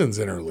season's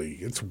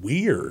interleague. It's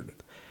weird.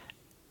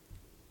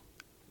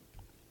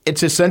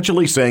 It's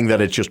essentially saying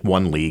that it's just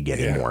one league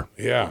anymore.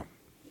 Yeah.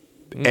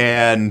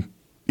 And,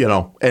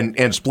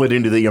 and split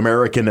into the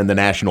American and the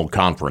National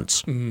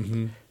Conference.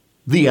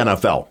 the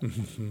NFL.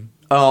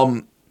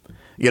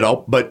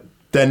 But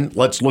then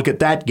let's look at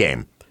that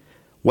game.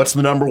 What's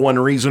the number one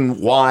reason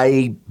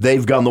why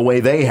they've gone the way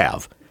they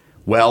have?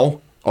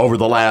 Well, over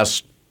the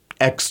last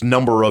X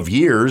number of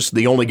years,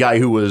 the only guy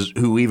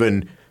who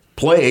even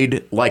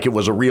played like it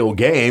was a real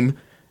game,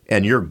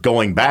 and you're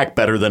going back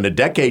better than a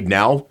decade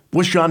now,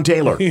 was Sean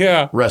Taylor.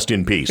 Yeah. Rest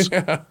in peace.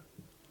 Yeah.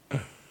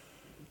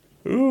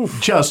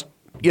 Just,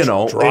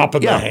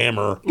 dropping the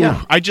hammer.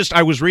 Yeah.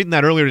 I was reading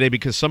that earlier today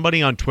because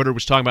somebody on Twitter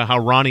was talking about how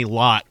Ronnie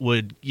Lott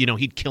would,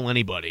 he'd kill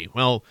anybody.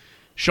 Well,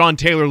 Sean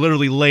Taylor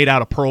literally laid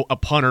out a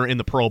punter in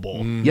the Pro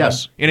Bowl.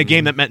 Yes. In a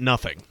game that meant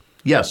nothing.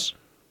 Yes.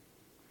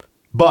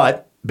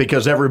 But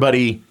because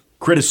everybody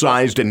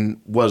criticized and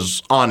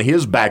was on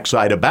his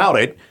backside about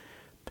it,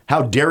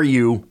 how dare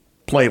you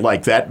play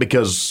like that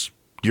because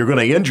you're going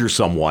to injure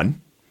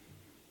someone?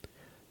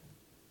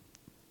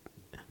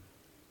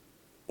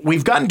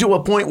 We've gotten to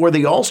a point where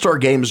the All-Star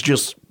games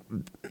just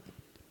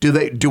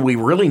do we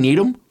really need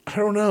them? I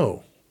don't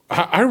know.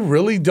 I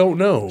really don't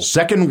know.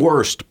 Second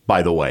worst,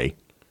 by the way.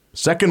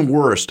 Second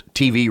worst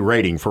TV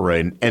rating for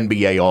an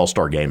NBA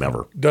All-Star game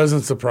ever.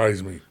 Doesn't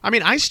surprise me. I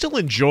mean, I still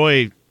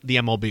enjoy the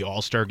MLB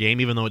All-Star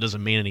game, even though it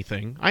doesn't mean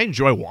anything. I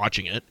enjoy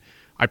watching it.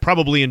 I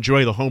probably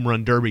enjoy the Home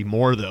Run Derby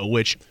more, though,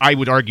 which I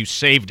would argue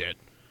saved it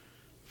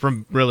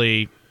from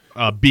really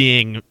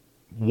being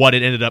what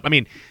it ended up. I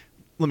mean,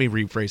 let me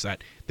rephrase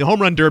that. The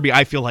Home Run Derby,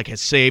 I feel like,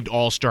 has saved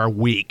All-Star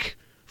Week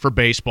for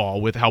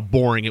baseball with how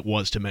boring it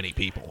was to many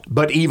people.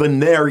 But even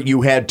there,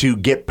 you had to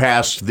get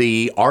past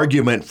the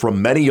argument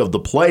from many of the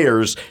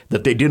players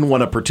that they didn't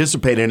want to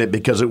participate in it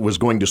because it was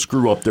going to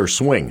screw up their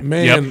swing.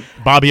 Man. Yep.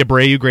 Bobby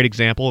Abreu, great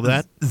example of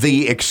that.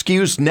 The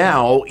excuse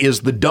now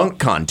is the dunk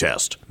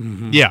contest.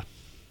 Mm-hmm. Yeah.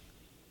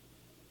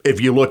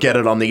 If you look at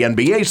it on the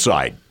NBA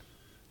side.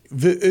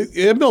 The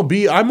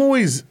MLB,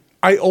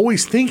 I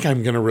always think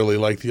I'm going to really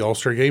like the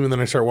All-Star game, and then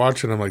I start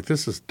watching, I'm like,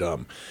 this is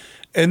dumb.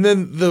 And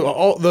then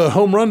the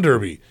Home Run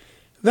Derby.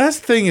 That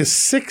thing is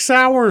 6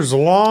 hours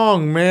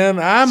long, man.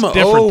 I'm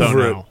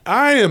over it. now.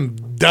 I am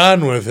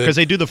done with it. Because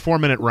they do the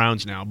 4-minute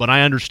rounds now, but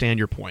I understand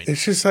your point.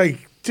 It's just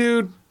like,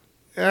 dude,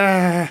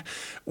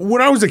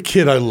 when I was a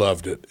kid, I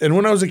loved it. And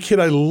when I was a kid,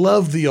 I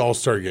loved the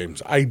All-Star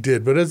games. I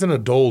did. But as an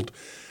adult,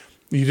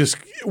 you just,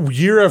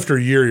 year after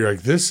year, you're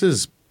like, this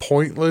is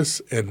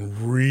pointless and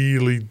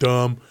really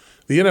dumb.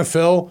 The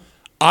NFL,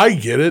 I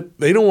get it.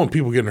 They don't want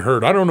people getting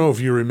hurt. I don't know if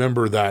you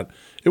remember that.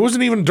 It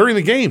wasn't even during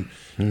the game.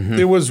 Mm-hmm.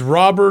 It was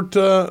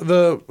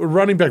the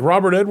running back,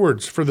 Robert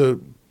Edwards, for the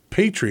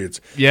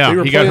Patriots.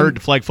 Yeah, he got hurt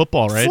to flag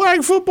football, right?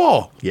 Flag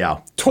football. Yeah.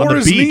 Tore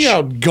his knee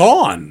out,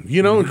 gone.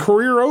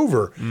 Career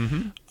over.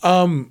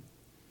 Mm-hmm.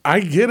 I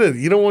get it.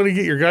 You don't want to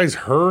get your guys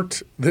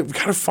hurt. They've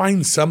got to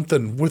find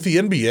something. With the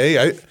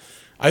NBA,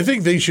 I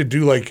think they should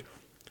do a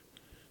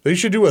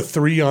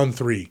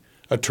 3-on-3.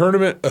 A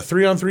tournament, a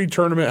 3-on-3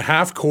 tournament,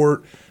 half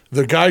court.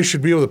 The guys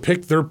should be able to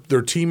pick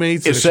their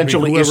teammates.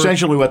 Essentially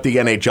what the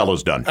NHL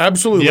has done.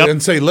 Absolutely. Yep.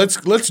 And say, let's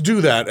do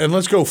that, and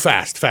let's go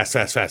fast.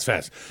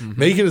 Mm-hmm.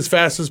 Make it as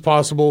fast as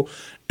possible,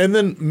 and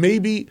then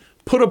maybe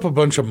put up a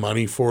bunch of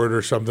money for it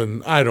or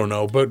something. I don't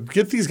know, but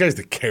get these guys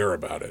to care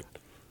about it.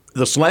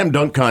 The slam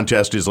dunk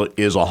contest is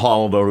a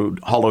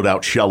hollowed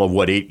out shell of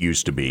what it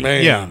used to be.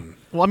 Man. Yeah.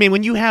 Well, I mean,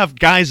 when you have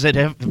guys that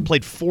have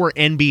played 4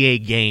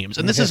 NBA games,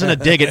 and this isn't a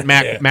dig at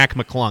Mac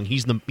McClung,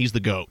 he's the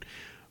GOAT.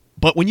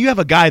 But when you have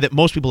a guy that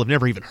most people have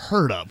never even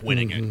heard of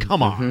winning it,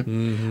 come on.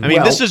 Mm-hmm. I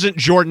mean, this isn't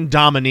Jordan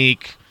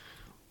Dominique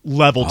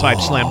level type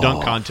slam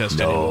dunk contest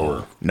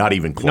anymore. Not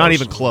even close. Not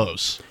even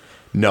close.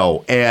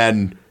 No,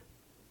 and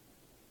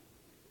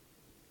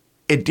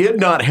it did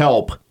not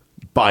help,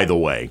 by the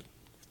way,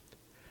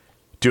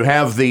 to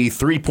have the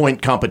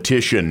 3-point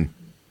competition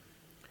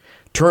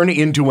turn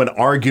into an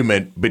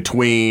argument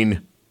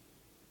between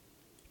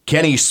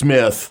Kenny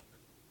Smith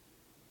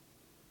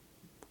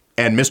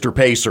and Mr.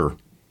 Pacer.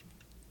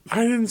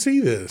 I didn't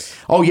see this.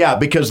 Oh, yeah,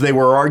 because they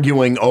were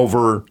arguing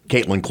over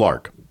Caitlin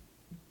Clark.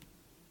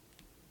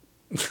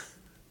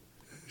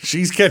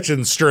 She's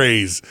catching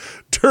strays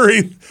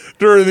during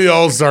the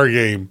All-Star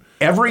game.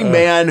 Every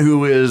man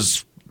who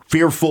is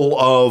fearful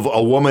of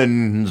a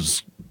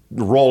woman's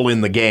role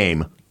in the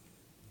game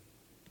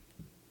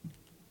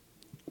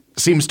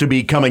seems to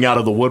be coming out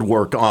of the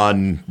woodwork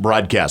on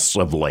broadcasts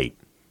of late.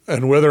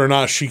 And whether or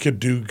not she could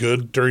do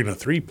good during a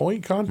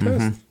 3-point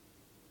contest?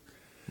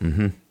 Mm-hmm.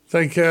 Mm-hmm.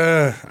 Like,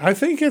 I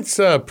think it's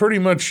pretty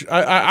much,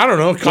 I don't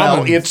know.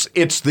 Well,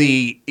 it's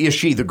the is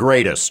she the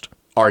greatest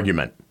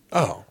argument.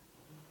 Oh.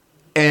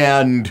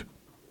 And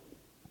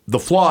the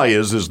flaw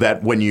is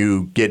that when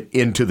you get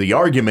into the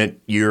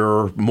argument,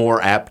 you're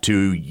more apt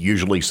to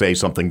usually say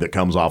something that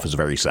comes off as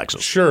very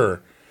sexist.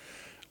 Sure.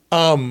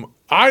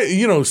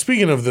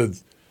 Speaking of the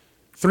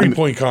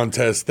 3-point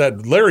contest,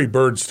 that Larry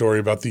Bird story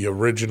about the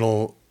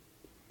original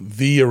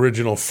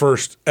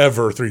first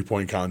ever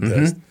 3-point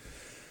contest. Mm-hmm.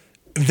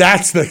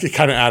 That's the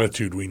kind of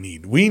attitude we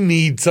need. We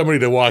need somebody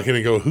to walk in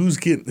and go, who's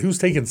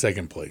taking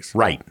second place?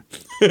 Right.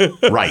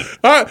 Right.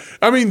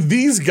 I mean,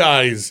 these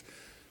guys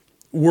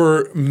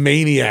were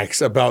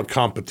maniacs about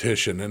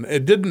competition. And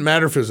it didn't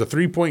matter if it was a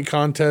 3-point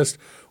contest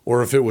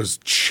or if it was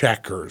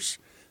checkers.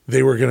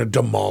 They were going to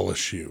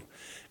demolish you.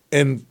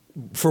 And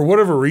for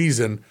whatever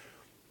reason,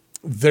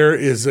 there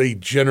is a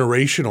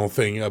generational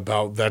thing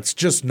about that's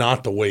just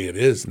not the way it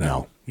is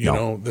now. You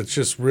know, that's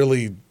just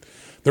really,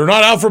 they're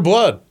not out for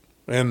blood.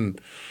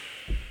 And,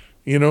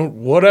 you know,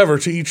 whatever,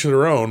 to each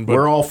their own. But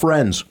we're all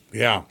friends.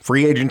 yeah.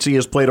 Free agency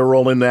has played a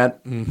role in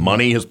that.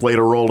 Money has played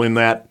a role in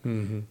that.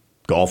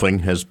 Golfing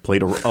has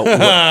played a role.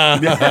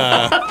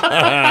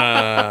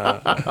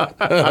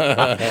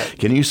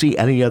 Can you see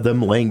any of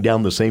them laying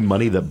down the same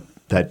money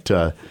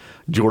that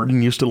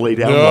Jordan used to lay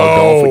down while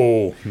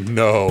golfing?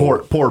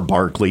 No. Poor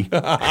Barkley.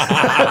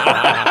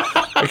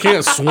 I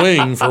can't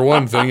swing for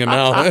one thing, and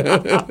now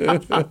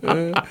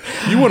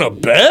you want to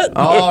bet?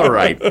 All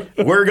right,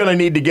 we're going to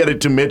need to get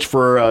it to Mitch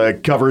for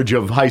coverage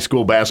of high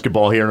school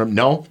basketball here.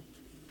 No?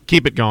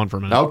 Keep it going for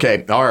a minute.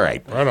 Okay, all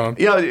right. Right on.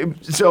 Yeah,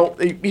 so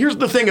here's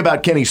the thing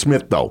about Kenny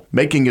Smith, though,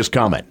 making his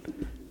comment.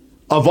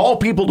 Of all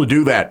people to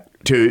do that,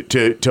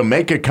 to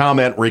make a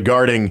comment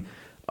regarding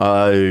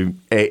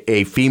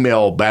a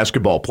female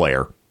basketball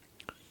player,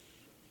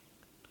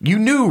 you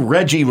knew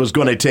Reggie was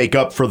going to take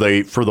up for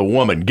the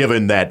woman,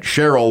 given that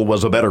Cheryl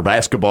was a better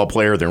basketball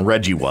player than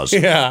Reggie was.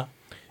 Yeah.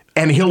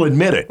 And he'll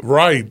admit it.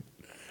 Right.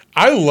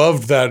 I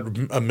loved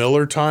that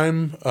Miller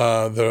time,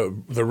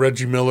 the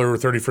Reggie Miller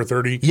 30 for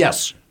 30.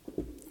 Yes.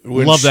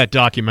 Love that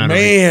documentary.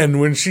 Man,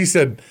 when she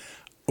said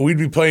we'd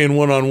be playing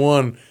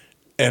one-on-one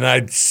and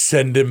I'd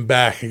send him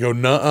back and go,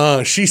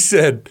 nuh-uh. She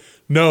said,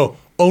 no,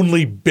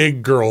 only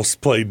big girls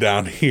play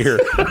down here.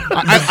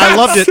 I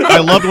loved it. I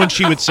loved when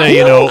she would say,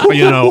 you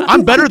know,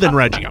 I'm better than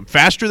Reggie. I'm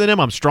faster than him.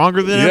 I'm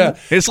stronger than him.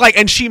 It's like,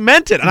 and she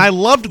meant it, and I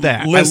loved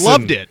that. I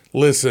loved it.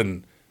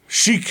 Listen,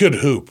 she could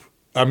hoop.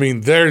 I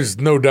mean, there's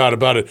no doubt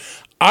about it.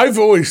 I've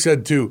always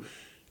said, too,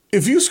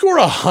 if you score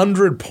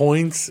 100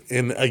 points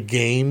in a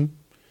game,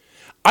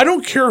 I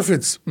don't care if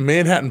it's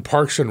Manhattan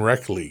Parks and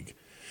Rec League.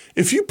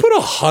 If you put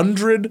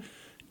 100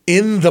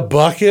 in the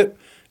bucket,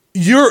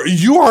 you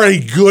are a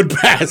good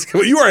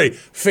basketball. You are a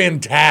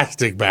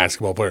fantastic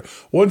basketball player.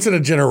 Once in a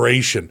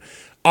generation.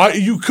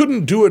 You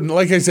couldn't do it,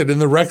 like I said, in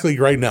the rec league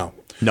right now.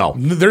 No.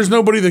 There's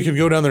nobody that could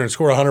go down there and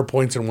score 100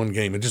 points in one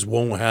game. It just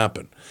won't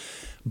happen.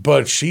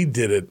 But she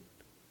did it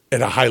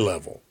at a high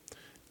level.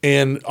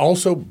 And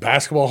also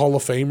Basketball Hall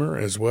of Famer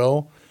as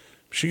well.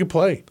 She could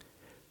play.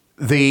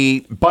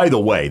 By the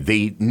way,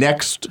 the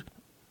next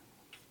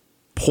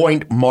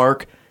point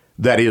mark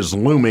that is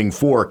looming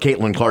for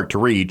Caitlin Clark to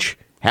reach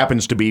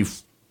happens to be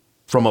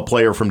from a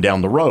player from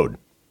down the road,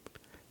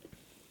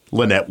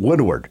 Lynette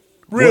Woodward.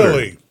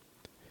 Really?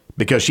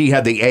 Because she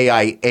had the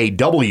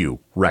AIAW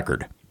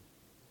record.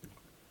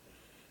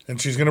 And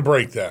she's going to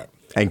break that.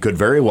 And could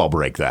very well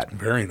break that.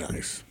 Very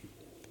nice.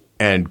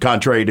 And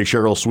contrary to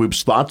Cheryl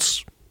Swoop's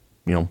thoughts,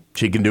 you know,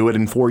 she can do it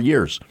in 4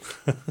 years.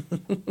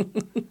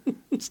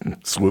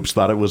 Swoops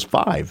thought it was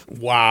 5.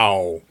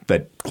 Wow.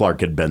 That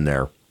Clark had been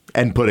there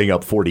and putting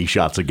up 40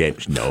 shots a game.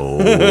 No.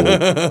 You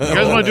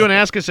guys want to do an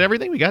Ask Us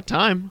Everything? We got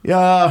time.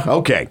 Yeah,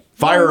 okay.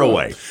 Fire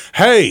away.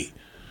 Hey,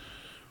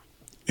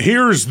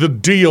 here's the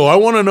deal. I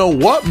want to know,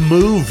 what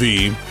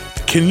movie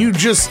can you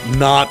just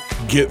not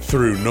get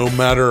through no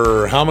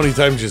matter how many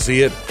times you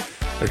see it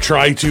or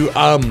try to?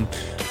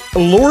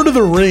 Lord of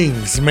the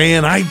Rings,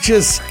 man,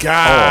 it's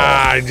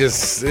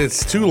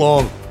too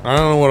long. I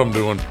don't know what I'm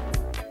doing.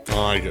 I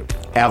like it.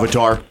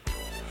 Avatar.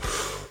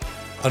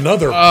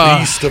 Another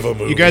beast of a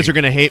movie. You guys are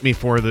going to hate me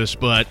for this,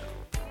 but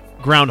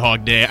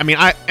Groundhog Day. I mean,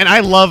 I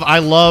love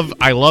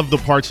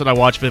the parts that I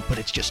watch of it, but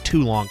it's just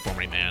too long for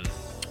me, man.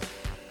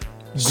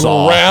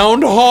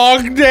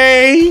 Groundhog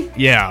Day?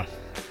 Yeah.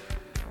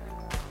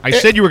 I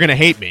said you were going to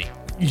hate me.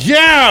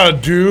 Yeah,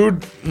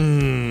 dude.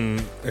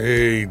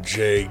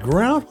 AJ,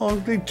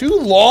 Groundhog Day too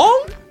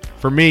long?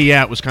 For me,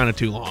 yeah, it was kind of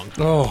too long.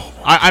 Oh,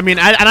 I mean,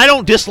 I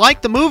don't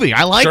dislike the movie.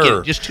 I like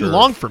it. Just too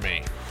long for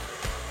me.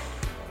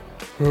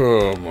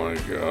 oh my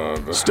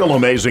God. Still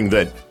amazing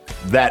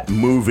that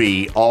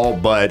movie all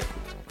but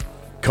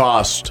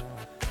cost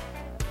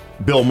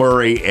Bill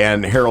Murray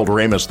and Harold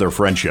Ramis their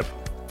friendship.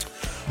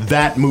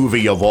 That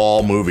movie of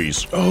all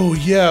movies. Oh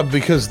yeah,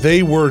 because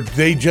they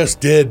just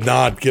did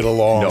not get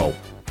along. No.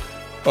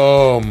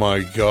 Oh my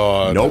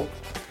God. Nope.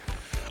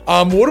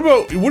 What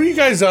are you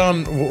guys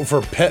on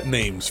for pet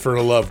names for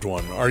a loved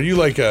one? Are you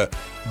like a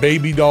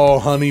baby doll,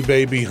 honey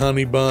baby,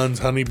 honey buns,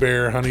 honey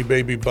bear, honey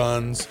baby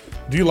buns?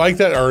 Do you like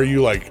that, or are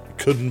you like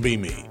couldn't be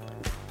me?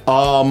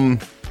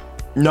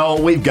 No,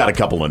 we've got a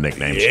couple of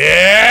nicknames.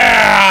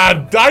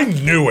 Yeah, I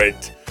knew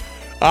it.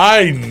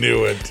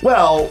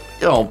 Well,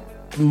 you know,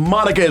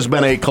 Monica has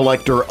been a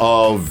collector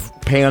of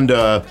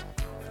panda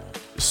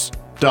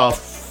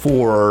stuff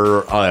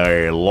for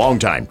a long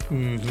time.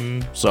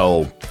 Mm-hmm.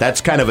 So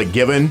that's kind of a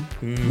given,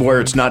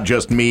 where it's not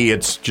just me,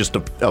 it's just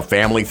a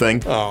family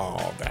thing.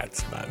 Oh,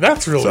 that's nice.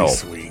 That's really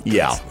sweet.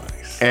 Yeah. That's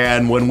nice.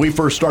 And when we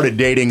first started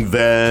dating,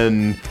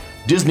 then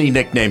Disney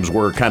nicknames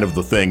were kind of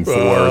the thing for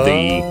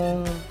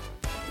the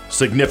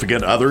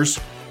significant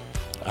others.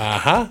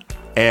 Uh-huh.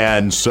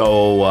 And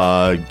so,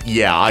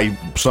 I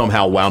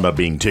somehow wound up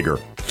being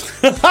Tigger.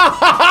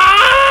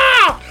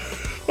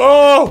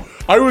 Oh,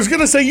 I was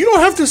going to say, you don't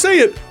have to say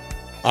it.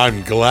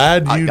 I'm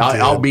glad you did.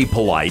 I'll be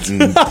polite.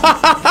 And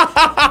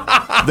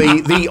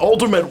the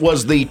ultimate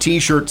was the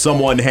T-shirt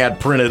someone had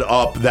printed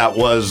up that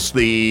was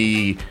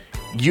the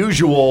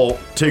usual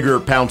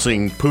Tigger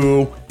pouncing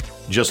Pooh,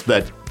 just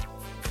that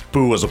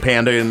Pooh was a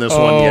panda in this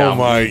one. Oh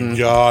my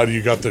God,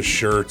 you got the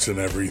shirts and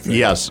everything.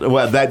 Yes,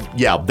 well,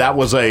 that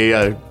was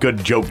a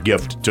good joke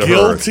gift to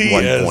Guilty her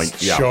at one as point.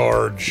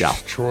 charged. Yeah.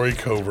 Troy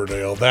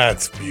Coverdale,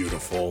 that's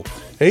beautiful.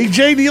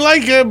 AJ, do you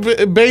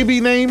like baby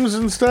names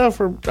and stuff?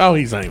 Or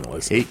he's not even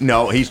listening.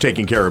 He's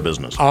taking care of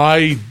business.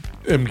 I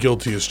am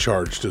guilty as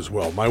charged as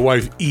well. My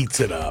wife eats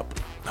it up.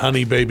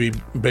 Honey, baby,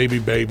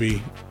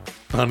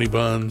 honey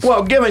buns.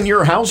 Well, given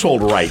your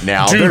household right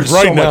now, Dude, there's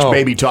right so now, much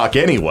baby talk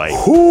anyway.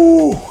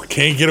 Whoo,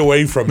 can't get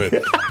away from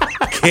it.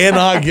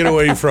 Cannot get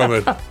away from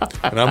it.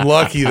 And I'm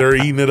lucky they're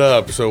eating it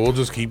up, so we'll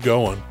just keep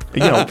going.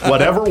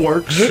 Whatever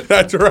works.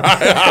 That's right.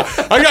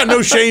 I got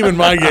no shame in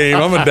my game.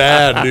 I'm a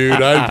dad,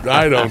 dude.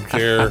 I don't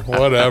care.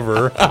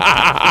 Whatever.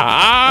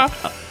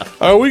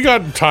 We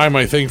got time,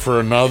 I think, for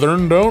another,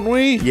 don't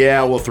we?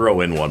 Yeah, we'll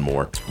throw in one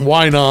more.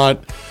 Why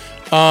not?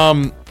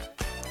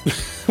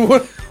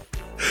 What?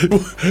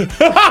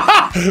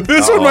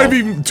 This one might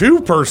be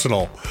too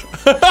personal.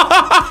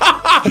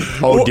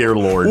 Oh, dear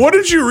Lord. What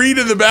did you read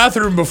in the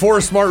bathroom before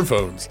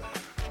smartphones?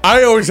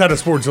 I always had a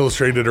Sports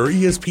Illustrated or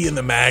ESPN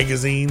the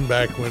magazine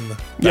back when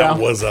that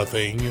was a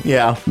thing.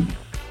 Yeah.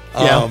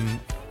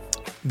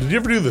 Did you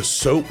ever do the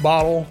soap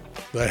bottle?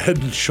 The Head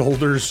and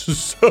Shoulders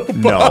soap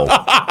bottle? No.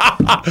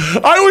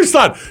 I always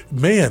thought,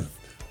 man,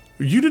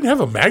 you didn't have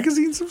a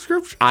magazine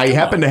subscription? I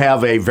happen to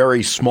have a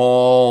very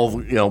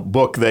small,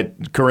 book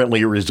that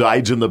currently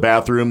resides in the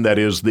bathroom. That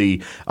is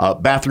the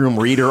bathroom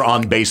reader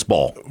on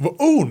baseball.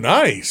 Oh,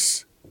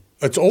 nice.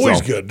 It's always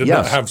good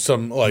to have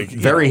some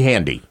very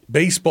handy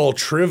baseball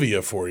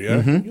trivia for you.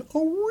 Mm-hmm.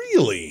 Oh,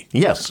 really?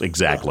 Yes,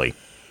 exactly.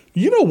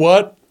 You know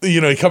what? You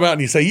come out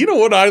and you say, you know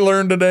what I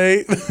learned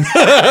today?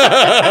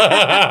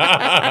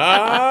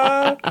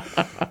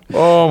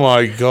 Oh,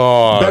 my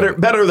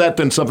God. Better that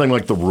than something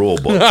like the rule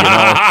book,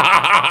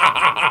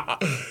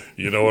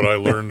 You know what I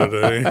learned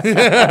today?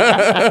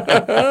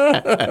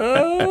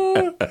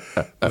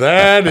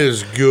 That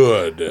is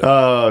good.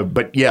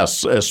 But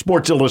yes,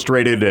 Sports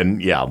Illustrated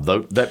and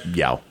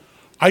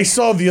I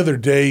saw the other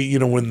day,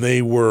 when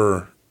they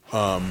were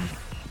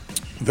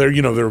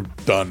they're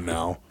done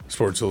now.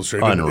 Sports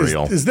Illustrated.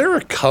 Unreal. Is there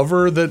a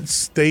cover that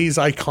stays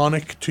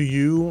iconic to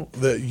you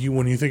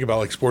when you think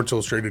about Sports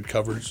Illustrated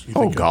covers?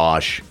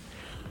 Gosh.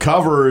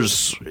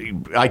 Covers,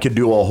 I could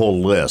do a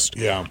whole list.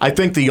 Yeah. I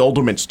think the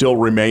ultimate still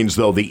remains,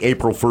 though, the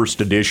April 1st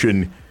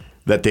edition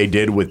that they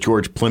did with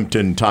George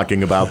Plimpton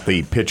talking about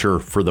the pitcher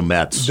for the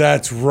Mets.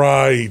 That's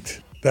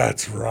right.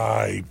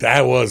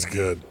 That was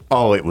good.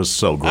 Oh, it was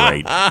so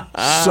great.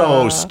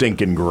 So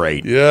stinking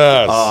great.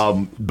 Yes.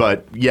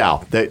 But,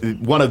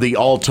 one of the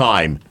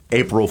all-time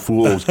April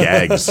Fool's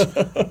gags.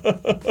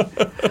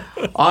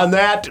 On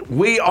that,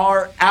 we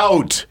are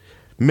out.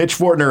 Mitch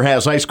Fortner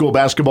has high school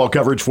basketball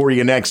coverage for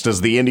you next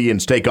as the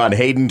Indians take on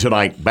Hayden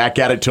tonight. Back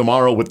at it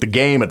tomorrow with the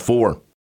game at 4.